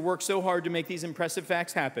individuals who work so hard to make these impressive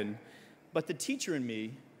facts happen, but the teacher in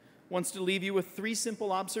me wants to leave you with 3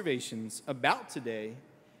 simple observations about today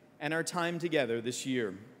and our time together this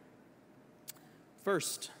year.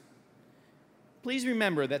 First, please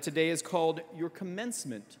remember that today is called your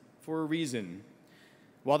commencement for a reason.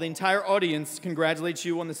 While the entire audience congratulates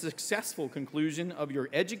you on the successful conclusion of your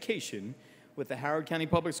education with the Howard County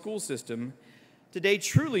Public School System, today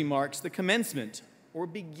truly marks the commencement or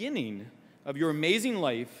beginning of your amazing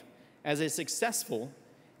life as a successful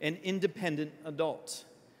and independent adult.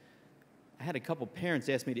 I had a couple parents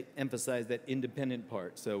ask me to emphasize that independent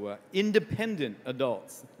part, so independent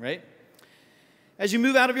adults, right? As you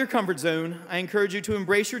move out of your comfort zone, I encourage you to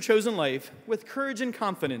embrace your chosen life with courage and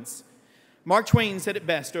confidence. Mark Twain said it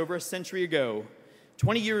best over a century ago.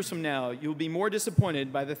 20 years from now, you'll be more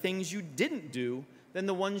disappointed by the things you didn't do than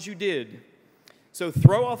the ones you did. So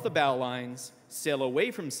throw off the bow lines, sail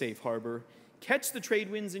away from safe harbor, catch the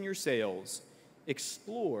trade winds in your sails,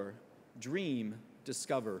 explore, dream,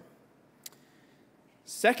 discover.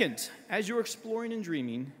 Second, as you're exploring and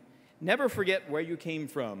dreaming, never forget where you came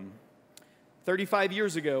from. 35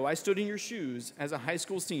 years ago, I stood in your shoes as a high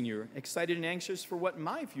school senior, excited and anxious for what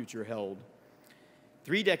my future held.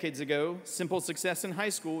 3 decades ago, simple success in high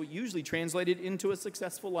school usually translated into a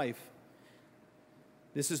successful life.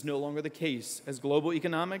 This is no longer the case, as global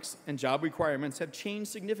economics and job requirements have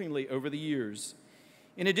changed significantly over the years.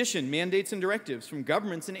 In addition, mandates and directives from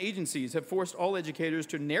governments and agencies have forced all educators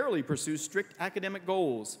to narrowly pursue strict academic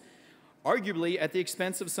goals, arguably at the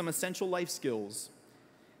expense of some essential life skills.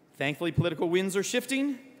 Thankfully, political winds are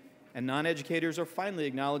shifting, and non-educators are finally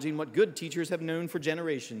acknowledging what good teachers have known for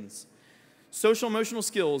generations. Social-emotional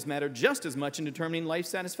skills matter just as much in determining life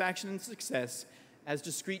satisfaction and success as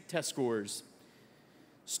discrete test scores.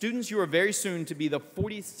 Students, you are very soon to be the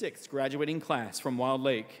 46th graduating class from Wilde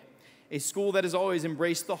Lake, a school that has always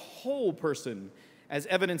embraced the whole person, as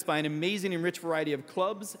evidenced by an amazing and rich variety of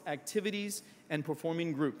clubs, activities, and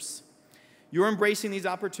performing groups. You're embracing these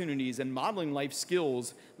opportunities and modeling life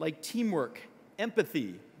skills like teamwork,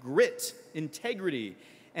 empathy, grit, integrity,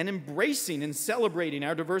 and embracing and celebrating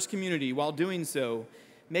our diverse community while doing so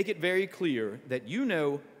make it very clear that you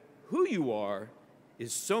know who you are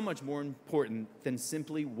is so much more important than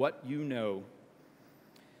simply what you know.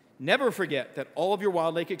 Never forget that all of your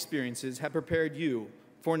Wilde Lake experiences have prepared you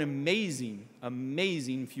for an amazing,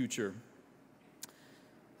 amazing future.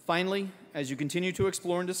 Finally, as you continue to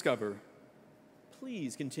explore and discover,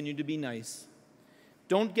 please continue to be nice.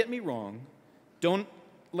 Don't get me wrong. Don't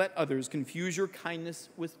let others confuse your kindness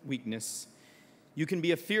with weakness. You can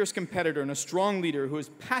be a fierce competitor and a strong leader who is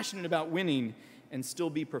passionate about winning and still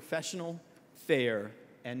be professional, fair,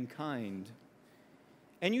 and kind.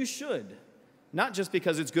 And you should, not just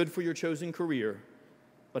because it's good for your chosen career,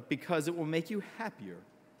 but because it will make you happier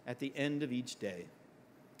at the end of each day.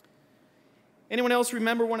 Anyone else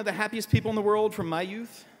remember one of the happiest people in the world from my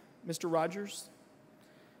youth? Mr. Rogers?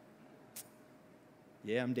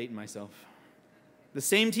 Yeah, I'm dating myself. The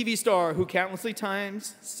same TV star who countless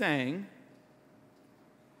times sang,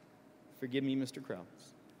 "Forgive me, Mr. Krause."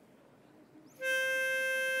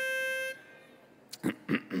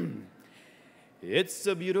 It's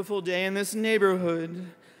a beautiful day in this neighborhood,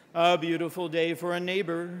 a beautiful day for a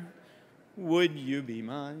neighbor. Would you be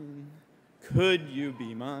mine? Could you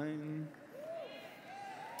be mine?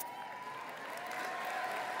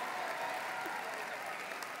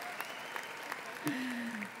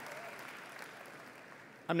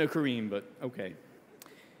 I'm no Kareem, but okay.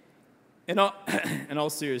 In all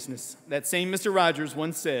seriousness, that same Mr. Rogers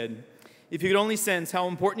once said, "If you could only sense how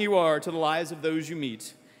important you are to the lives of those you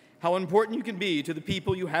meet, how important you can be to the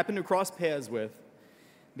people you happen to cross paths with,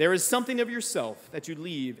 there is something of yourself that you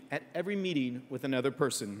leave at every meeting with another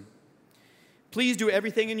person." Please do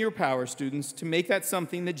everything in your power, students, to make that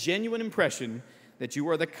something the genuine impression that you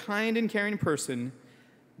are the kind and caring person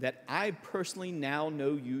that I personally now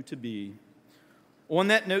know you to be. On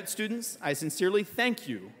that note, students, I sincerely thank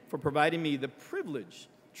you for providing me the privilege,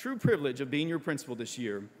 true privilege, of being your principal this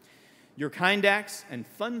year. Your kind acts and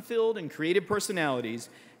fun-filled and creative personalities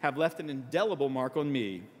have left an indelible mark on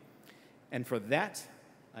me, and for that,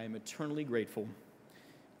 I am eternally grateful.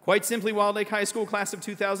 Quite simply, Wilde Lake High School class of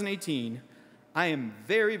 2018, I am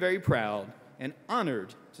very, very proud and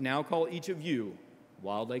honored to now call each of you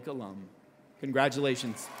Wilde Lake alum.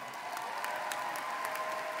 Congratulations.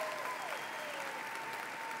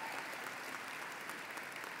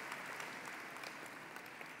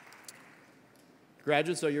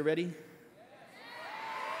 Graduates, are you ready?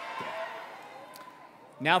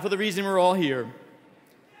 Now for the reason we're all here.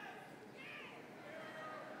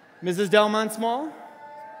 Mrs. Delmont Small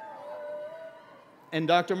and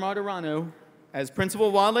Dr. Martirano, as principal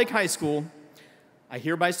of Wilde Lake High School, I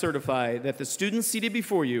hereby certify that the students seated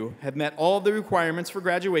before you have met all of the requirements for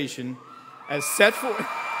graduation as set forth.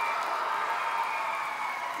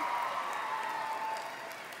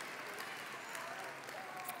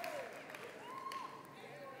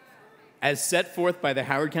 As set forth by the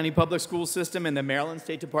Howard County Public School System and the Maryland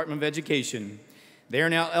State Department of Education. They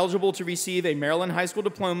are now eligible to receive a Maryland High School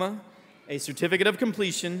diploma, a certificate of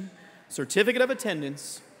completion, certificate of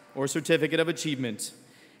attendance, or certificate of achievement.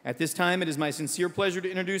 At this time, it is my sincere pleasure to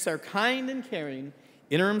introduce our kind and caring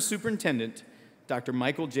interim superintendent, Dr.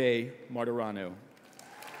 Michael J. Martirano.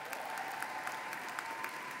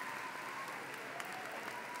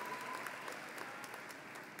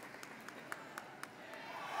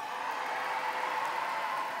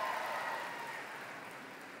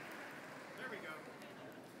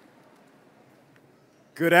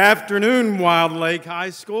 Good afternoon, Wilde Lake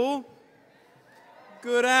High School.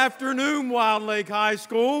 Good afternoon, Wilde Lake High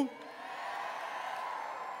School.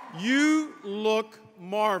 You look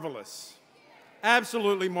marvelous,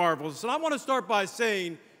 absolutely marvelous. And I want to start by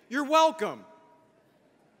saying you're welcome.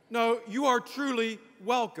 No, you are truly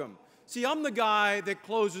welcome. See, I'm the guy that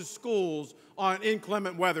closes schools on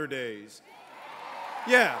inclement weather days.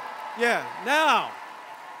 Yeah. Now,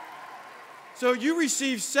 so you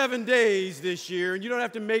received 7 days this year, and you don't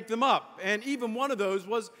have to make them up. And even one of those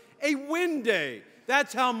was a wind day.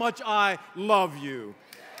 That's how much I love you.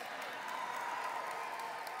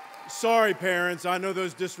 Sorry, parents. I know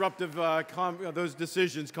those disruptive those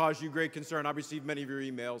decisions cause you great concern. I received many of your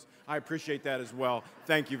emails. I appreciate that as well.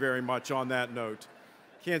 Thank you very much on that note.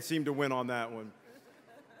 Can't seem to win on that one.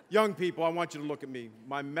 Young people, I want you to look at me.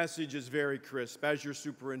 My message is very crisp. As your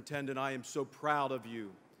superintendent, I am so proud of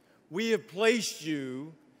you. We have placed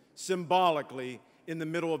you symbolically in the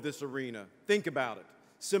middle of this arena. Think about it.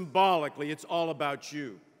 Symbolically, it's all about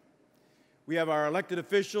you. We have our elected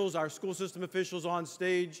officials, our school system officials on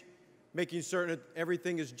stage, making certain that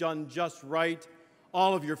everything is done just right.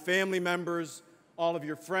 All of your family members, all of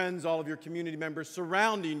your friends, all of your community members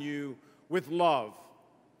surrounding you with love.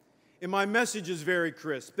 And my message is very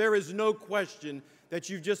crisp. There is no question that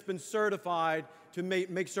you've just been certified to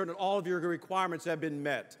make certain that all of your requirements have been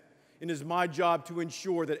met. And it is my job to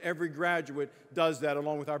ensure that every graduate does that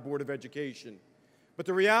along with our Board of Education. But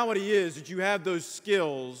the reality is that you have those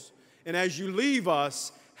skills, and as you leave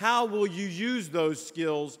us, how will you use those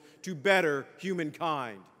skills to better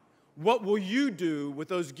humankind? What will you do with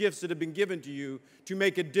those gifts that have been given to you to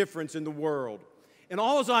make a difference in the world? And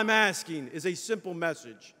all I'm asking is a simple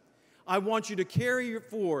message. I want you to carry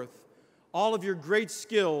forth all of your great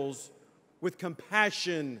skills with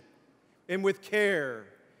compassion and with care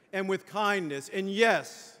and with kindness, and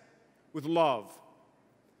yes, with love.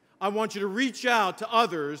 I want you to reach out to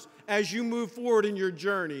others as you move forward in your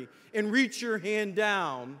journey and reach your hand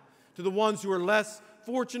down to the ones who are less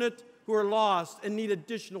fortunate, who are lost, and need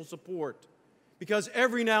additional support. Because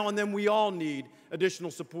every now and then we all need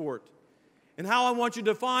additional support. And how I want you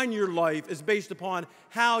to define your life is based upon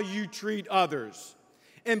how you treat others.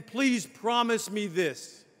 And please promise me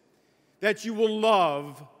this, that you will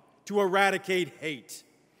love to eradicate hate.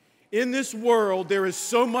 In this world, there is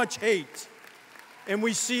so much hate, and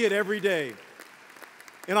we see it every day.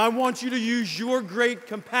 And I want you to use your great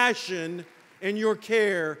compassion and your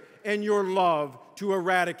care and your love to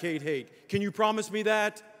eradicate hate. Can you promise me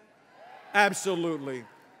that? Absolutely.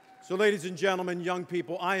 So ladies and gentlemen, young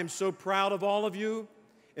people, I am so proud of all of you.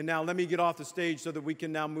 And now let me get off the stage so that we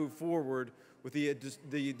can now move forward with the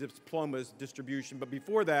diplomas distribution. But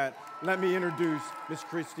before that, let me introduce Ms.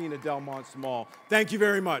 Christina Delmont Small. Thank you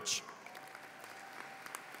very much.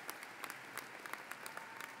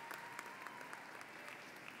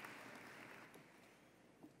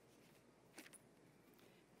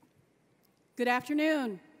 Good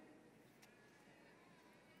afternoon.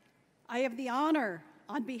 I have the honor,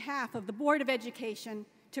 on behalf of the Board of Education,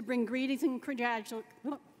 to bring greetings and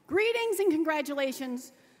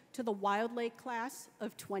congratulations to the Wilde Lake class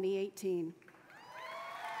of 2018.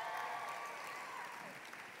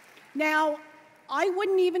 Now, I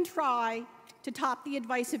wouldn't even try to top the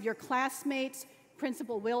advice of your classmates,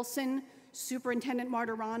 Principal Wilson, Superintendent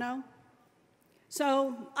Martirano.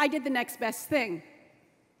 So I did the next best thing.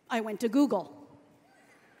 I went to Google.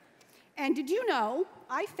 And did you know,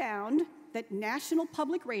 I found that National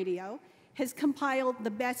Public Radio has compiled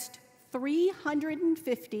the best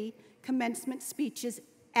 350 commencement speeches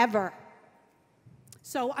ever.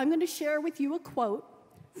 So I'm going to share with you a quote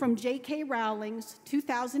from J.K. Rowling's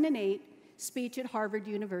 2008 speech at Harvard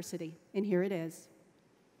University, and here it is.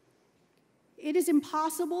 "It is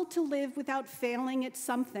impossible to live without failing at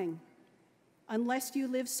something, unless you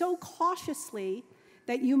live so cautiously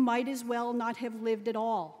that you might as well not have lived at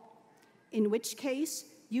all, in which case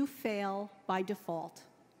you fail by default."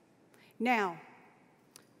 Now,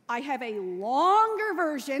 I have a longer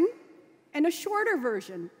version and a shorter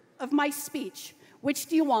version of my speech. Which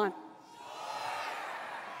do you want?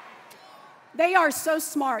 They are so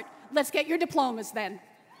smart. Let's get your diplomas then.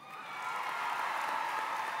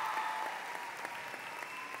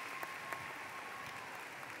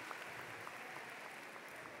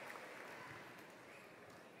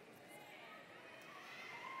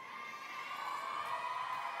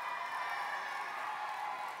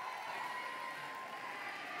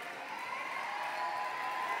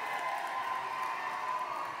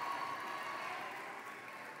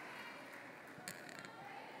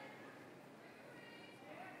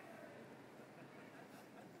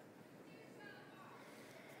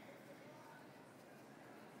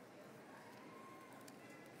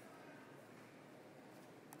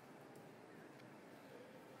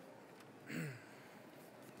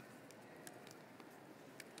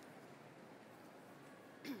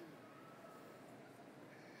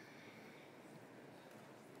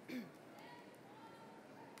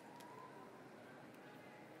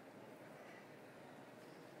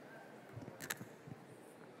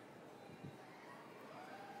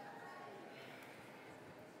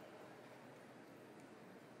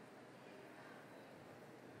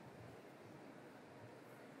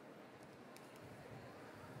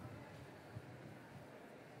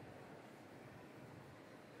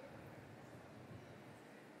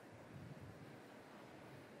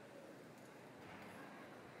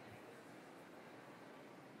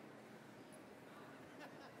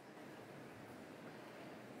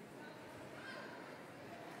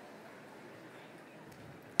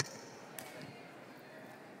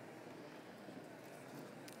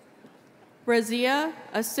 Razia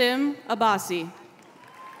Asim Abasi.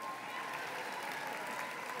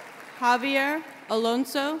 Javier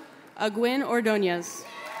Alonso Aguin Ordonez.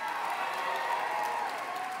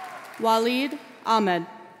 Walid Ahmed.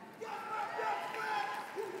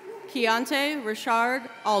 Keontae Richard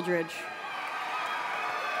Aldridge.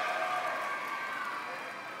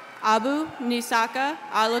 Abu Nisaka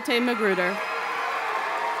Alote Magruder.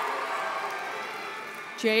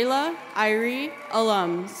 Jayla Irie,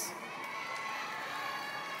 alums.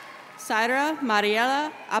 Saira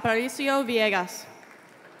Mariela Aparicio Villegas.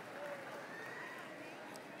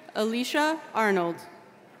 Alicia Arnold.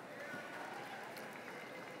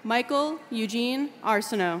 Michael Eugene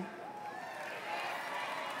Arsenault.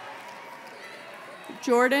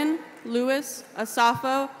 Jordan Louis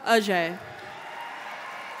Asafo Ajay.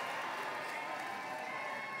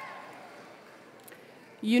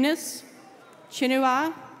 Eunice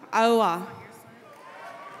Chinua Aua.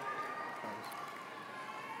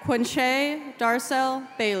 Quinche Darcel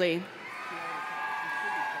Bailey.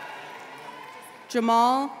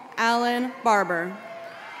 Jamal Allen Barber.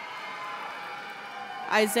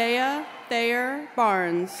 Isaiah Thayer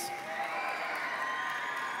Barnes.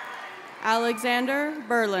 Alexander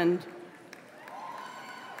Berland.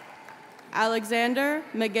 Alexander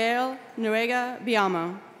Miguel Nuega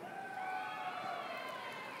Biamo.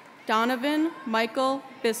 Donovan Michael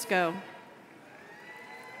Bisco.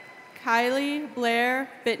 Kylie Blair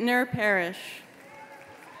Bittner Parrish.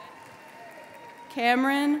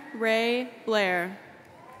 Cameron Ray Blair.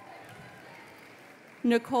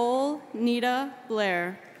 Nicole Nita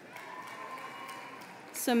Blair.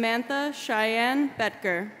 Samantha Cheyenne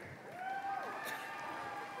Betker.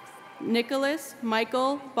 Nicholas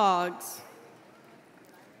Michael Boggs.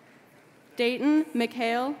 Dayton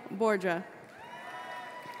Mikhail Borgia.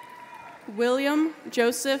 William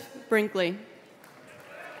Joseph Brinkley.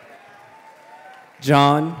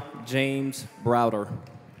 John James Browder.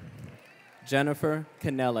 Jennifer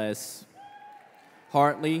Canelles.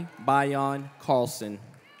 Hartley Bayon Carlson.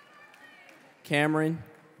 Cameron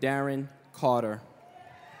Darren Carter.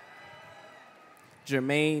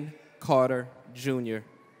 Jermaine Carter Jr.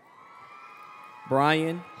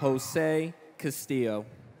 Brian Jose Castillo.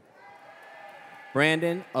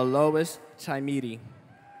 Brandon Alois Chimiti.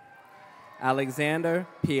 Alexander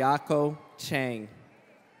Piaco Chang.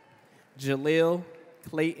 Jaleel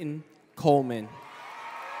Clayton Coleman.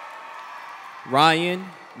 Ryan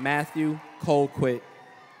Matthew Colquitt.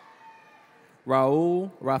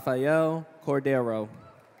 Raul Rafael Cordero.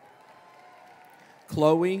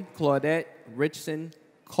 Chloe Claudette Richson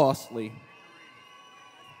Costley.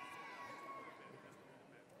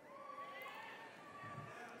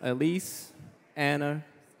 Elise Anna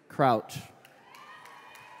Crouch.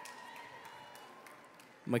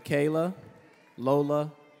 Michaela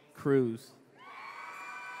Lola Cruz.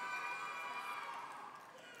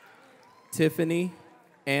 Tiffany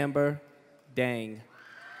Amber Dang.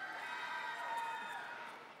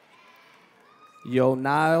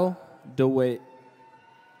 Yonile DeWitt.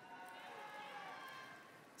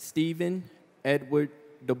 Stephen Edward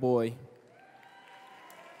DuBois.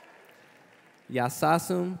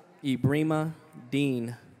 Yasasum Ibrima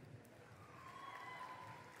Dean.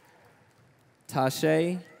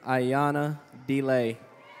 Tashe Ayana Delay.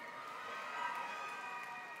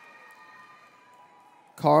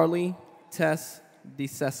 Carly Tess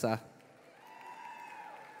DeSessa.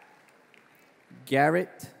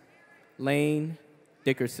 Garrett Lane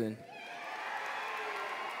Dickerson.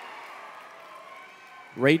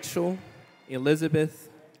 Rachel Elizabeth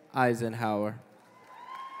Eisenhower.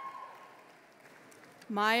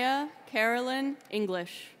 Maya Carolyn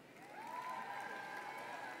English.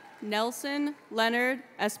 Nelson Leonard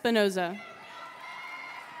Espinoza.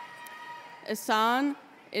 Isan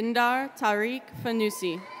Indar Tariq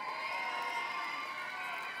Fanusi.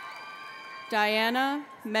 Diana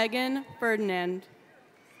Megan Ferdinand.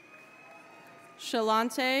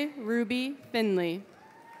 Shalante Ruby Finley.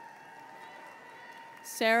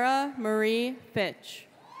 Sarah Marie Fitch.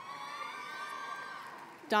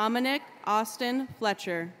 Dominic Austin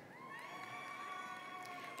Fletcher.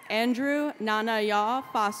 Andrew Nanaya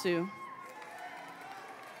Fasu.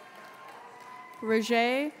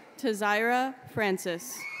 Roger Tazira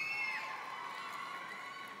Francis.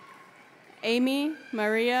 Amy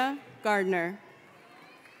Maria Gardner.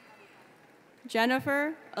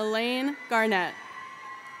 Jennifer Elaine Garnett.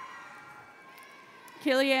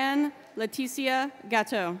 Kilian Leticia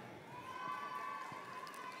Gatto.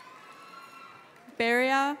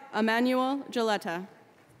 Beria Emmanuel Gilletta.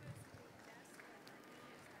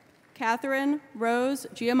 Catherine Rose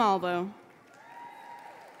Giamalvo.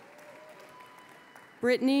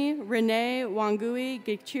 Brittany Renee Wangui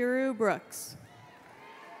Gichiru Brooks.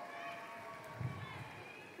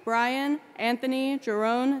 Brian Anthony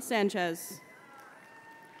Jerome Sanchez.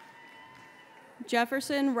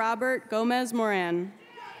 Jefferson Robert Gomez Moran.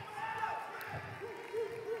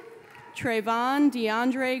 Trayvon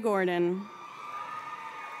DeAndre Gordon.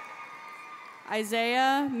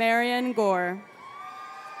 Isaiah Marion Gore.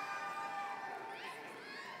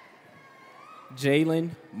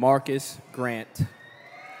 Jalen Marcus Grant.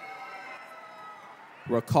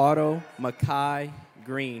 Ricardo Mackay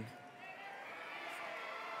Green.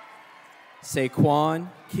 Saquon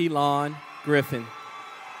Keelan Griffin.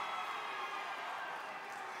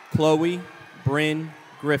 Chloe Bryn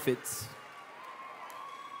Griffiths.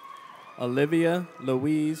 Olivia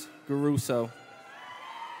Louise Garuso.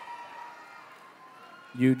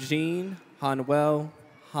 Eugene Hanwell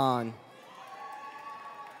Hahn.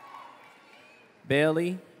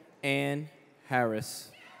 Bailey Ann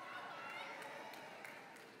Harris.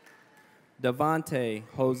 Devontae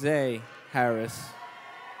Jose Harris.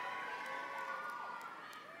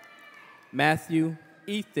 Matthew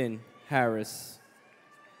Ethan Harris.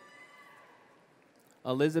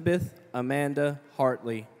 Elizabeth Amanda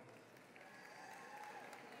Hartley.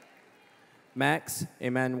 Max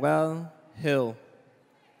Emmanuel Hill.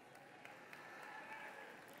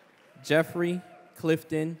 Jeffrey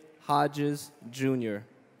Clifton Hodges Jr.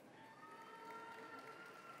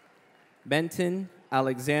 Benton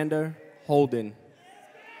Alexander Holden.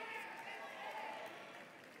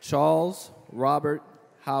 Charles Robert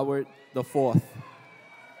Howard IV.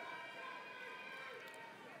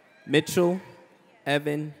 Mitchell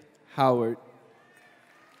Evan Howard.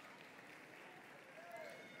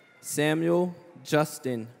 Samuel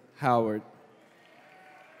Justin Howard.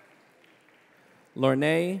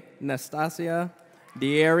 Lornay Nastasia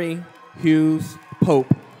Deary Hughes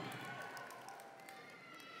Pope.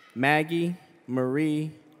 Maggie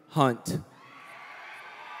Marie Hunt.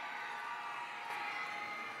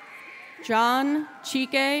 John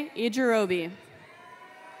Chike Ijirobi.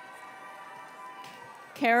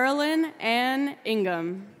 Carolyn Ann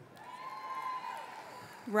Ingham.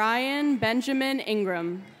 Ryan Benjamin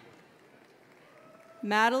Ingram.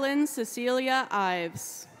 Madeline Cecilia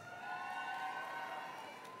Ives.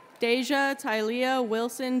 Deja Tylea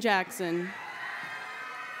Wilson Jackson.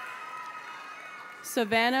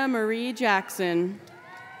 Savannah Marie Jackson.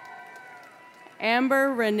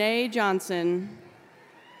 Amber Renee Johnson.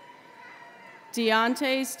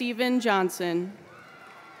 Deontay Stephen Johnson.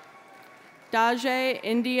 Daje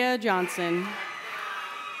India Johnson.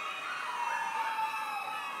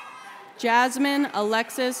 Jasmine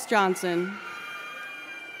Alexis Johnson.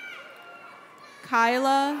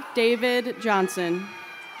 Kyla David Johnson.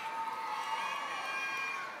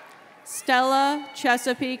 Stella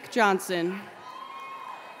Chesapeake Johnson.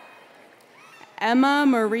 Emma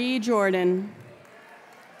Marie Jordan.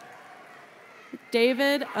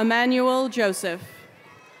 David Emmanuel Joseph.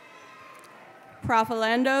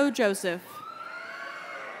 Profilando Joseph.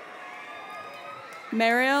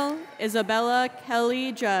 Mariel Isabella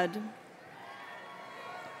Kelly Judd.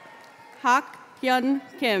 Hak Hyun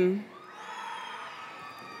Kim.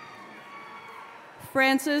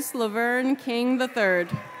 Francis Laverne King III.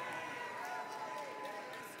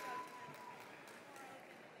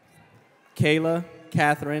 Kayla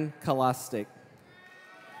Catherine Kalastik.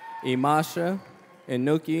 Imasha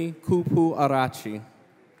Inuki Kupu Arachi.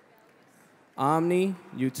 Omni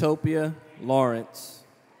Utopia Lawrence.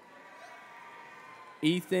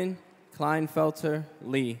 Ethan Kleinfelter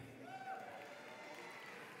Lee.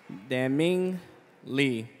 Daming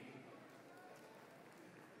Lee.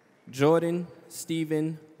 Jordan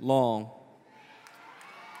Stephen Long.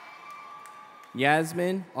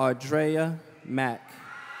 Yasmin Ardrea Mack.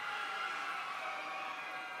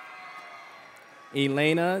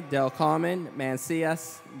 Elena Del Carmen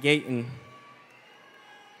Mancias Gayton.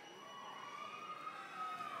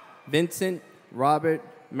 Vincent Robert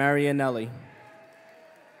Marianelli.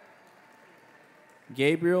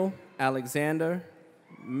 Gabriel Alexander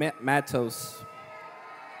Matos.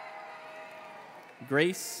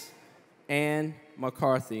 Grace Ann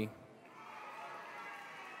McCarthy.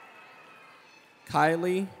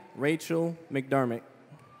 Kylie Rachel McDermott.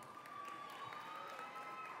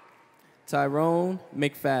 Tyrone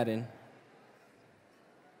McFadden.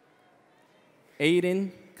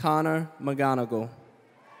 Aiden Connor McGonigal.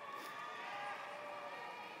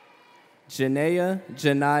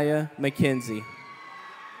 Janaya McKenzie.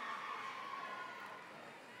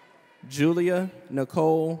 Julia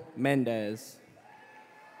Nicole Mendez.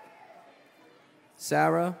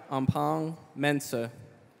 Sarah Ampang Mensa.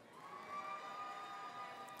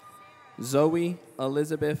 Zoe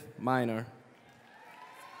Elizabeth Minor.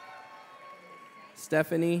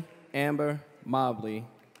 Stephanie Amber Mobley.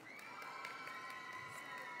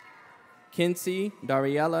 Kinsey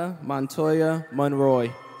Dariella Montoya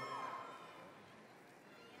Monroy.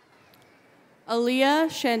 Aaliyah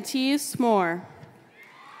Shantice Moore.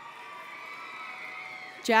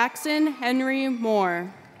 Jackson Henry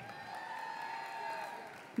Moore.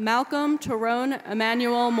 Malcolm Tyrone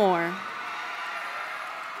Emmanuel Moore.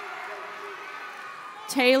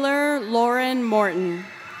 Taylor Lauren Morton.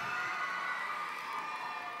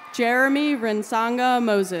 Jeremy Rinsanga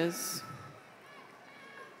Moses.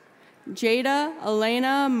 Jada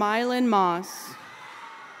Elena Mylan Moss.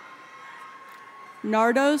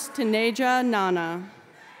 Nardos Taneja Nana.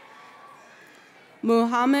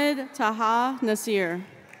 Muhammad Taha Nasir.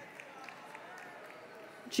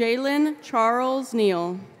 Jalen Charles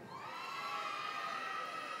Neal.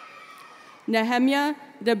 Nehemiah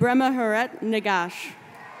Debremaheret Nagash.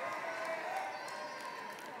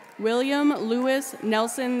 William Lewis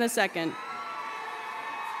Nelson II.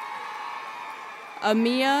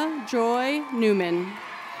 Amia Joy Newman.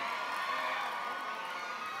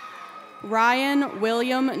 Ryan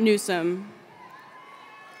William Newsom.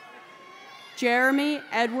 Jeremy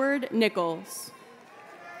Edward Nichols.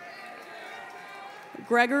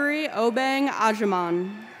 Gregory Obeng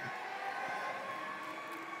Ajaman.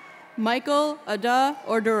 Michael Ada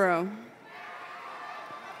Orduro.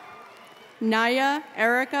 Naya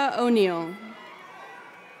Erica O'Neill.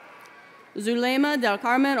 Zulema del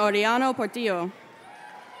Carmen Oriano Portillo.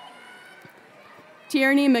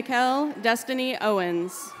 Tierney Mikkel Destiny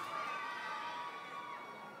Owens.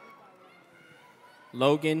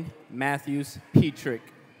 Logan Matthews Petrick.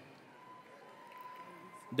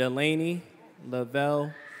 Delaney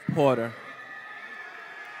Lavelle Porter.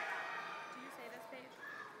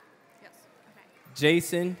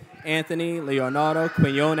 Jason Anthony Leonardo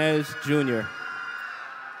Quinones Jr.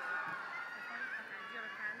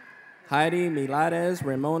 Heidi Milades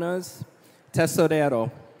Ramones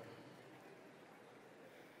Tesorero.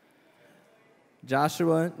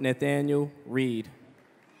 Joshua Nathaniel Reed.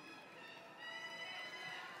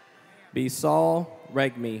 Bisal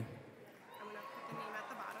Regmi.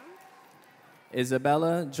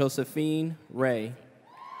 Isabella Josephine Ray.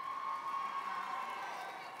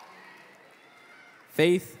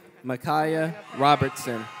 Faith Micaiah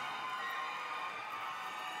Robertson.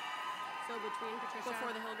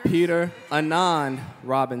 Peter Anand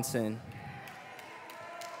Robinson.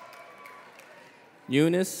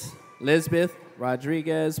 Eunice Lisbeth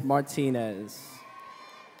Rodriguez Martinez.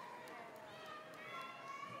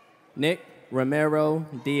 Nick Romero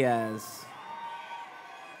Diaz.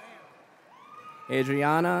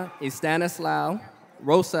 Adriana Estanislao,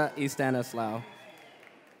 Rosa Estanislao.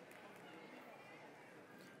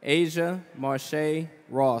 Asia Marche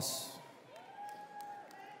Ross.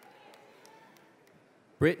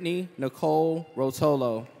 Brittany Nicole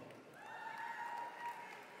Rotolo.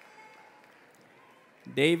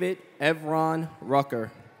 David Evron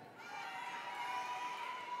Rucker.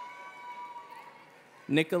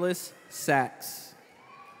 Nicholas Sachs.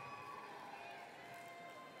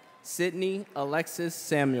 Sydney Alexis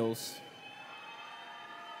Samuels.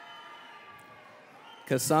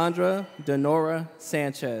 Cassandra Denora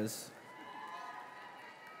Sanchez.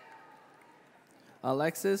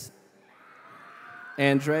 Alexis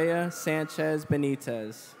Andrea Sanchez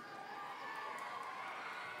Benitez.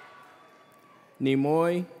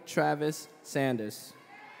 Nimoy Travis Sanders.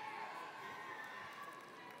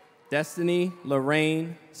 Destiny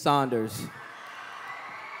Lorraine Saunders.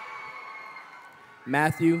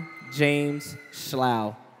 Matthew James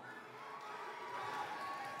Schlau.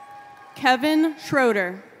 Kevin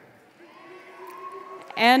Schroeder.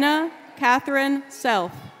 Anna Catherine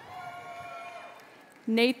Self.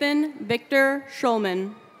 Nathan Victor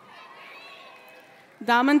Schulman.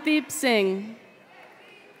 Damandeep Singh.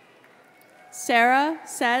 Sarah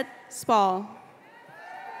Set Spall.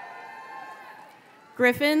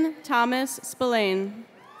 Griffin Thomas Spillane.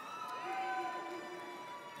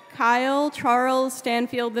 Kyle Charles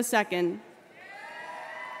Stanfield II.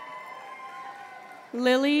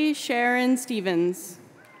 Lily Sharon Stevens.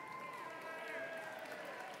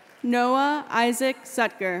 Noah Isaac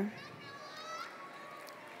Sutker.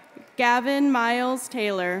 Gavin Miles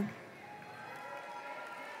Taylor.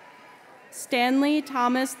 Stanley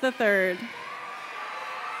Thomas III.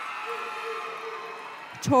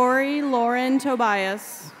 Tori Lauren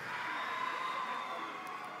Tobias.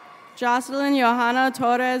 Jocelyn Johanna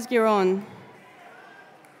Torres Giron.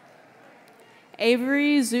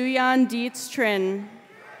 Avery Zuyan Dietz Trin.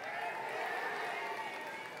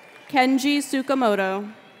 Kenji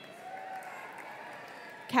Tsukamoto.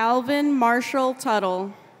 Calvin Marshall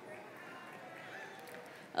Tuttle.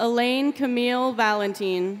 Elaine Camille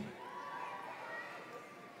Valentine.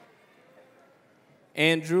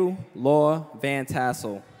 Andrew Law Van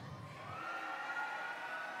Tassel.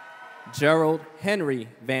 Gerald Henry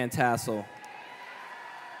Van Tassel.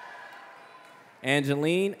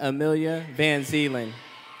 Angeline Amelia Van Zeelen.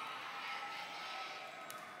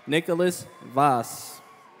 Nicholas Voss.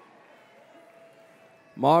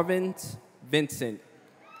 Marvin Vincent.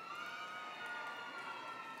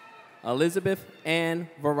 Elizabeth Ann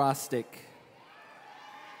Vorostic.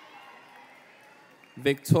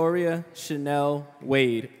 Victoria Chanel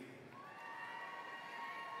Wade.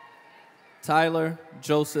 Tyler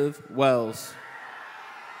Joseph Wells.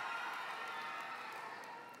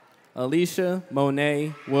 Alicia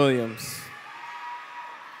Monet Williams.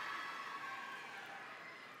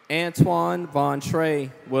 Antoine Von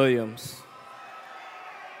Trey Williams.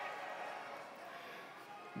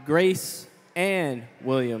 Grace Ann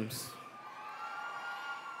Williams.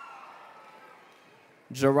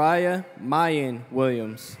 Jariah Mayan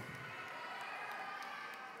Williams.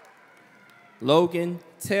 Logan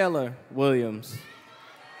Taylor Williams.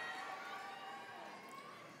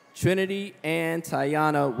 Trinity Ann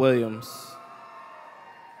Tayana Williams.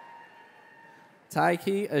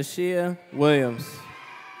 Taiki Ashia Williams.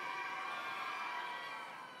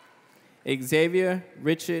 Xavier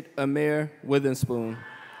Richard Amir Witherspoon.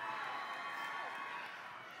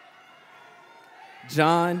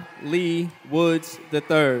 John Lee Woods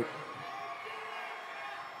III.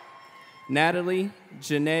 Natalie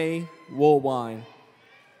Janae Woolwine.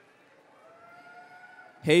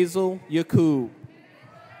 Hazel Yakub.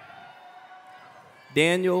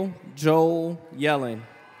 Daniel Joel Yellen.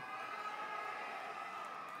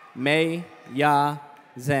 Mei Ya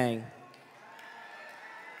Zhang.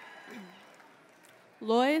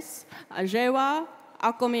 Lois Ajewa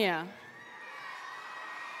Acomia.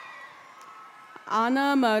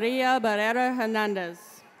 Ana Maria Barrera Hernandez.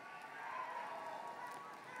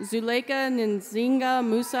 Zuleika Nzinga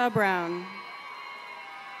Musa Brown.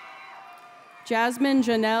 Jasmine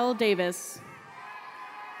Janelle Davis.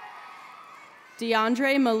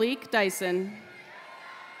 DeAndre Malik Dyson.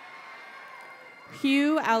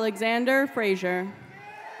 Hugh Alexander Frazier.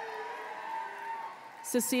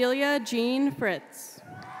 Cecilia Jean Fritz.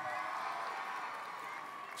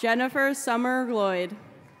 Jennifer Summer Lloyd.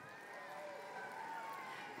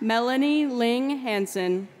 Melanie Ling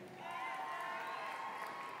Hansen.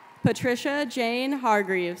 Patricia Jane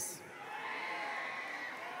Hargreaves.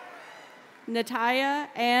 Natalia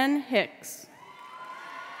Ann Hicks.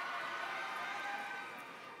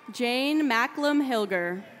 Jane Macklem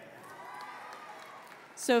Hilger.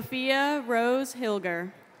 Sophia Rose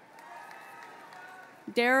Hilger.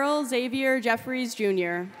 Daryl Xavier Jeffries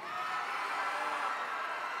Jr.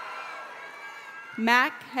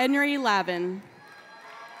 Mac Henry Lavin.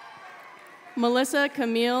 Melissa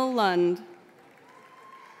Camille Lund.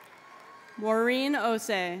 Maureen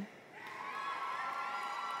Ose.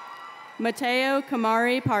 Mateo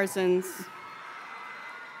Kamari Parsons.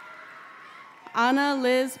 Ana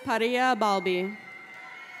Liz Padilla Balbi.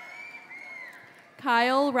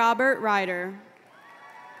 Kyle Robert Ryder.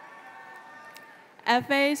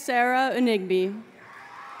 F.A. Sarah Unigby.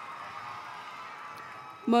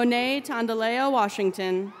 Monet Tandalea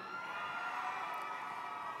Washington.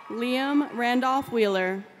 Liam Randolph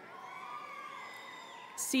Wheeler.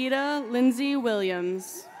 Sita Lindsay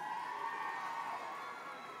Williams.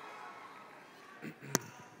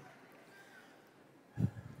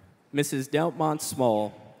 Mrs. Delmont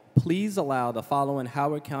Small, please allow the following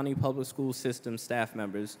Howard County Public School System staff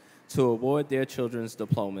members to award their children's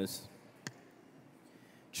diplomas.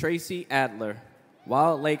 Tracy Adler,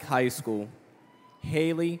 Wilde Lake High School.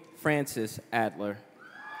 Haley Francis Adler.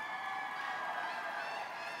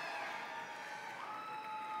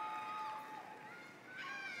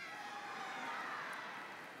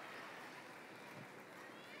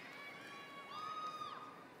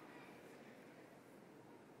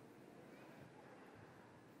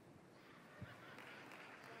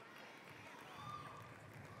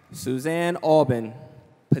 Suzanne Aubin,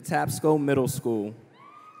 Patapsco Middle School.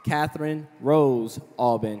 Catherine Rose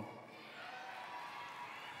Aubin.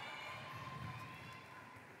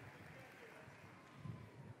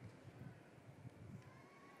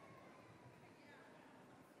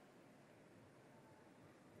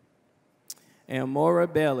 Amora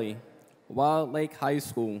Bailey, Wilde Lake High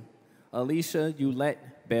School. Alicia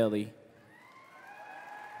Eulette Bailey.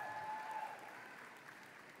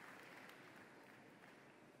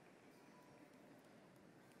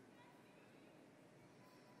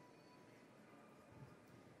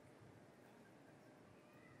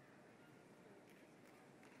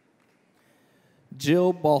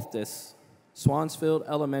 Jill Balthus, Swansfield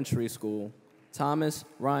Elementary School. Thomas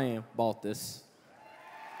Ryan Balthus.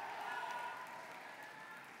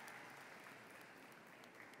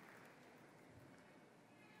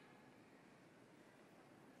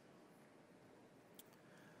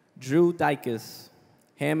 Drew Dykus,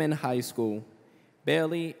 Hammond High School.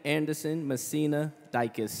 Bailey Anderson Messina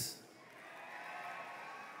Dykus.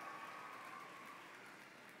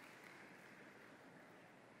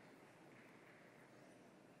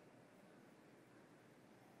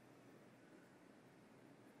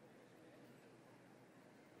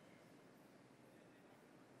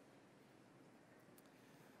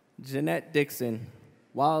 Jeanette Dixon,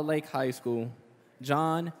 Wild Lake High School.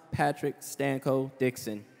 John Patrick Stanko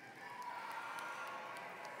Dixon.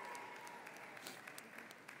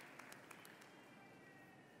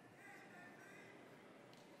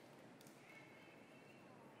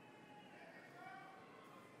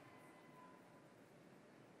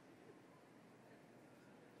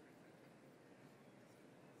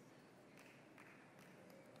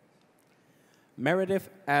 Meredith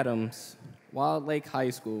Adams, Wild Lake High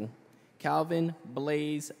School. Calvin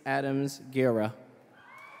Blaze Adams Guerra.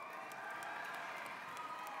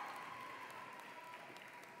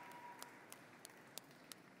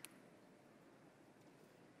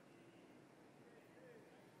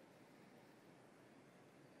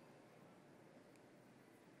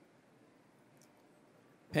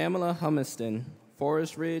 Pamela Humiston,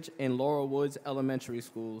 Forest Ridge and Laurel Woods Elementary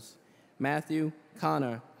Schools. Matthew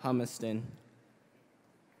Connor Humiston.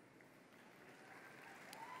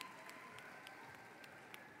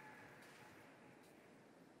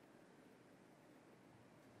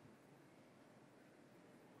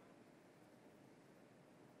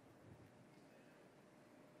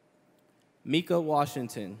 Mika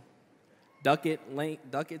Washington,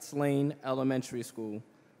 Duckett's Lane Elementary School.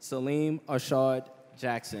 Salim Ashard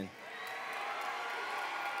Jackson.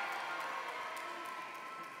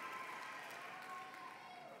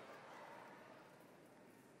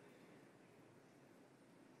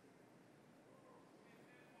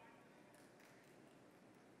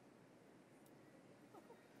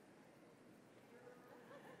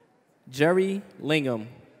 Jerry Lingham,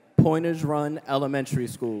 Pointers Run Elementary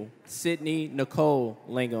School. Sydney Nicole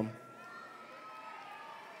Lingham.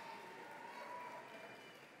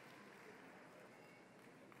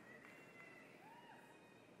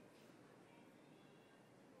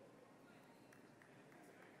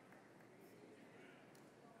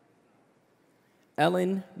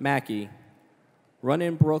 Ellen Mackey,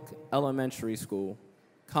 Running Brook Elementary School.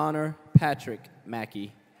 Connor Patrick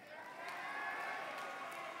Mackey.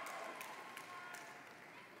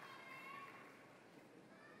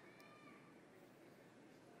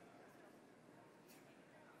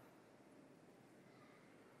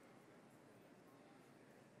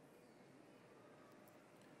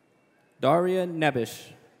 Daria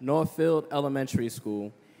Nebish, Northfield Elementary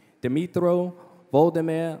School. Dimitro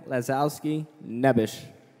Voldemir Lazowski Nebish.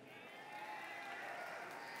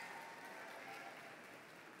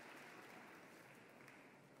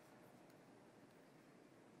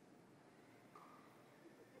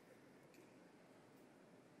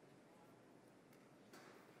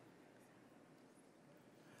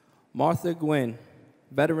 Martha Gwynn,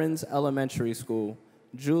 Veterans Elementary School.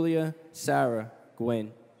 Julia Sarah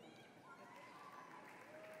Gwynn.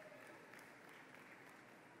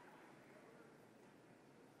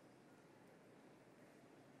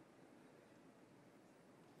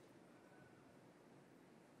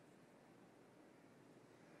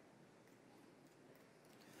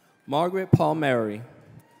 Margaret Palmieri,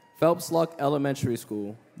 Phelps Luck Elementary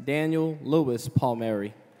School. Daniel Lewis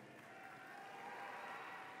Palmieri.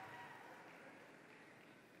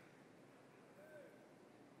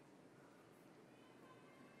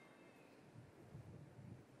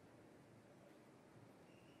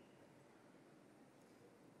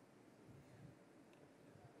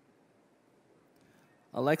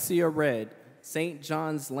 Alexia Red, St.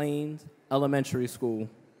 John's Lane Elementary School.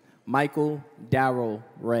 Michael Darrell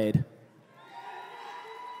Red.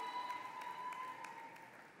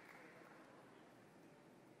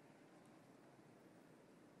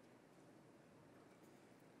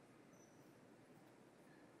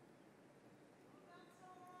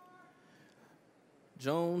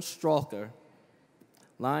 Joan Stralker,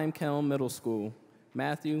 Limekiln Middle School.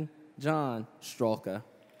 Matthew John Stralker.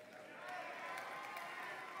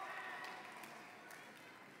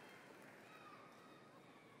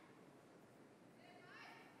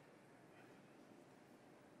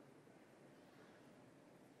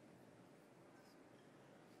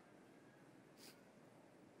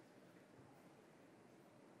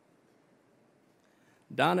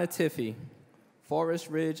 Donna Tiffy, Forest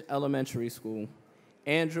Ridge Elementary School.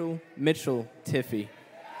 Andrew Mitchell Tiffy.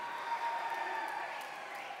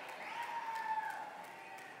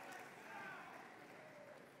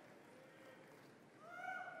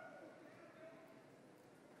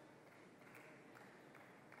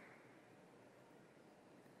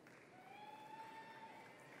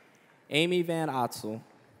 Amy Van Otzel.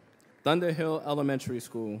 Thunderhill Elementary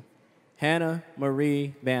School, Hannah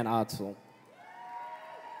Marie Van Otzel.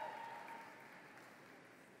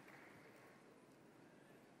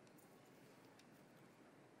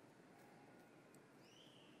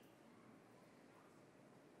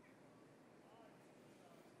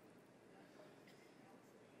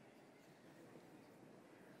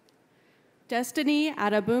 Destiny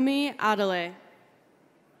Adabumi Adele.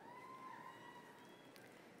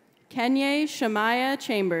 Kenye Shemaiah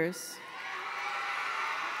Chambers.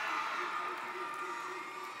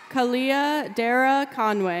 Kalia Dara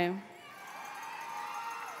Conway.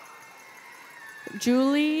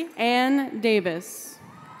 Julie Ann Davis.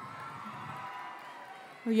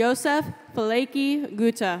 Yosef Faleki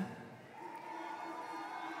Guta.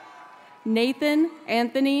 Nathan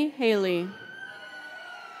Anthony Haley.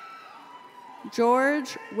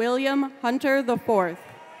 George William Hunter IV.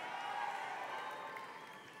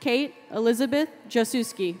 Kate Elizabeth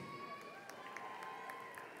Jasuski.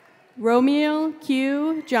 Romeo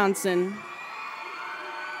Q. Johnson.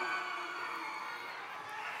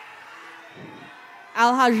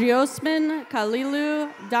 Alhaji Osman Kalilu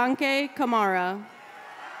Danke Kamara.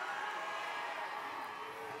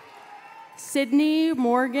 Sydney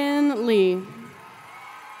Morgan Lee.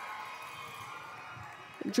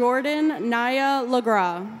 Jordan Naya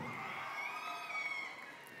Lagra.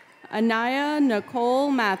 Anaya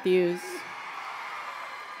Nicole Matthews.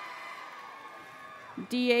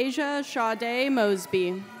 Deasia Sade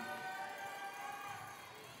Mosby.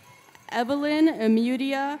 Evelyn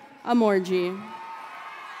Emudia Amorgi.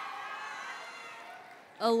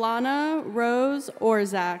 Alana Rose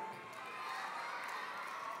Orzak.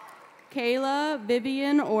 Kayla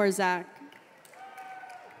Vivian Orzak.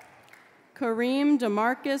 Kareem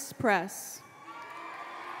DeMarcus Press.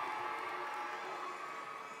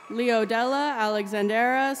 Leodella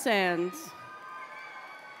Alexandera Sands.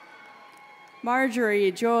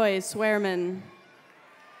 Marjorie Joy Swearman.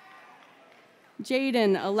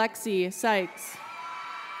 Jaden Alexi Sykes.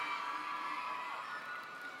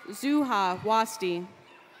 Zuha Wasti.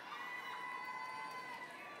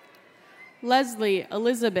 Leslie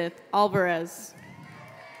Elizabeth Alvarez.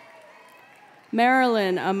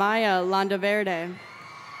 Marilyn Amaya Landaverde.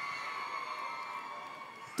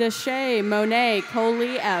 Deshay Monet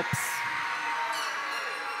Coley Epps.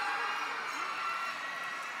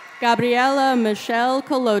 Gabriela Michelle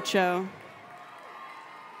Colocho.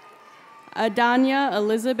 Adanya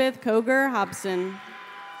Elizabeth Koger Hobson.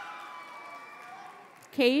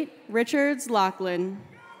 Kate Richards Lachlan.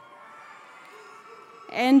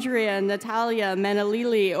 Andrea Natalia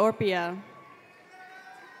Manalili Orpia.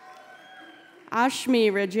 Ashmi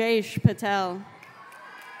Rajesh Patel.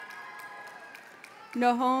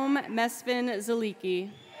 Nohom Mesfin Zaliki.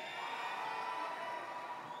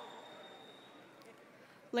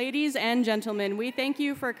 Ladies and gentlemen, we thank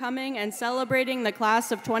you for coming and celebrating the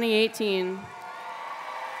class of 2018.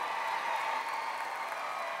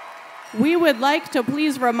 We would like to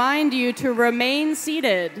please remind you to remain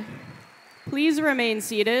seated. Please remain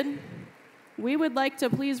seated. We would like to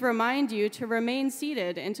please remind you to remain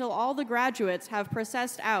seated until all the graduates have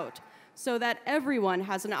processed out, so that everyone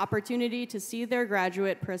has an opportunity to see their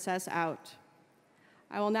graduate process out.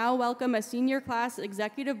 I will now welcome a senior class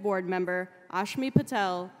executive board member, Ashmi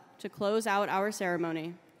Patel, to close out our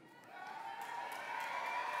ceremony.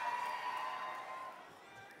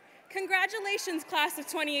 Congratulations, class of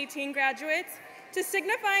 2018 graduates. To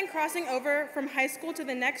signify and crossing over from high school to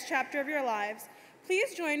the next chapter of your lives,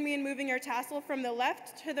 please join me in moving your tassel from the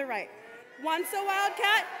left to the right. Once a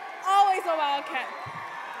Wildcat, always a Wildcat.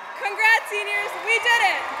 Congrats, seniors, we did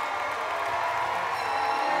it!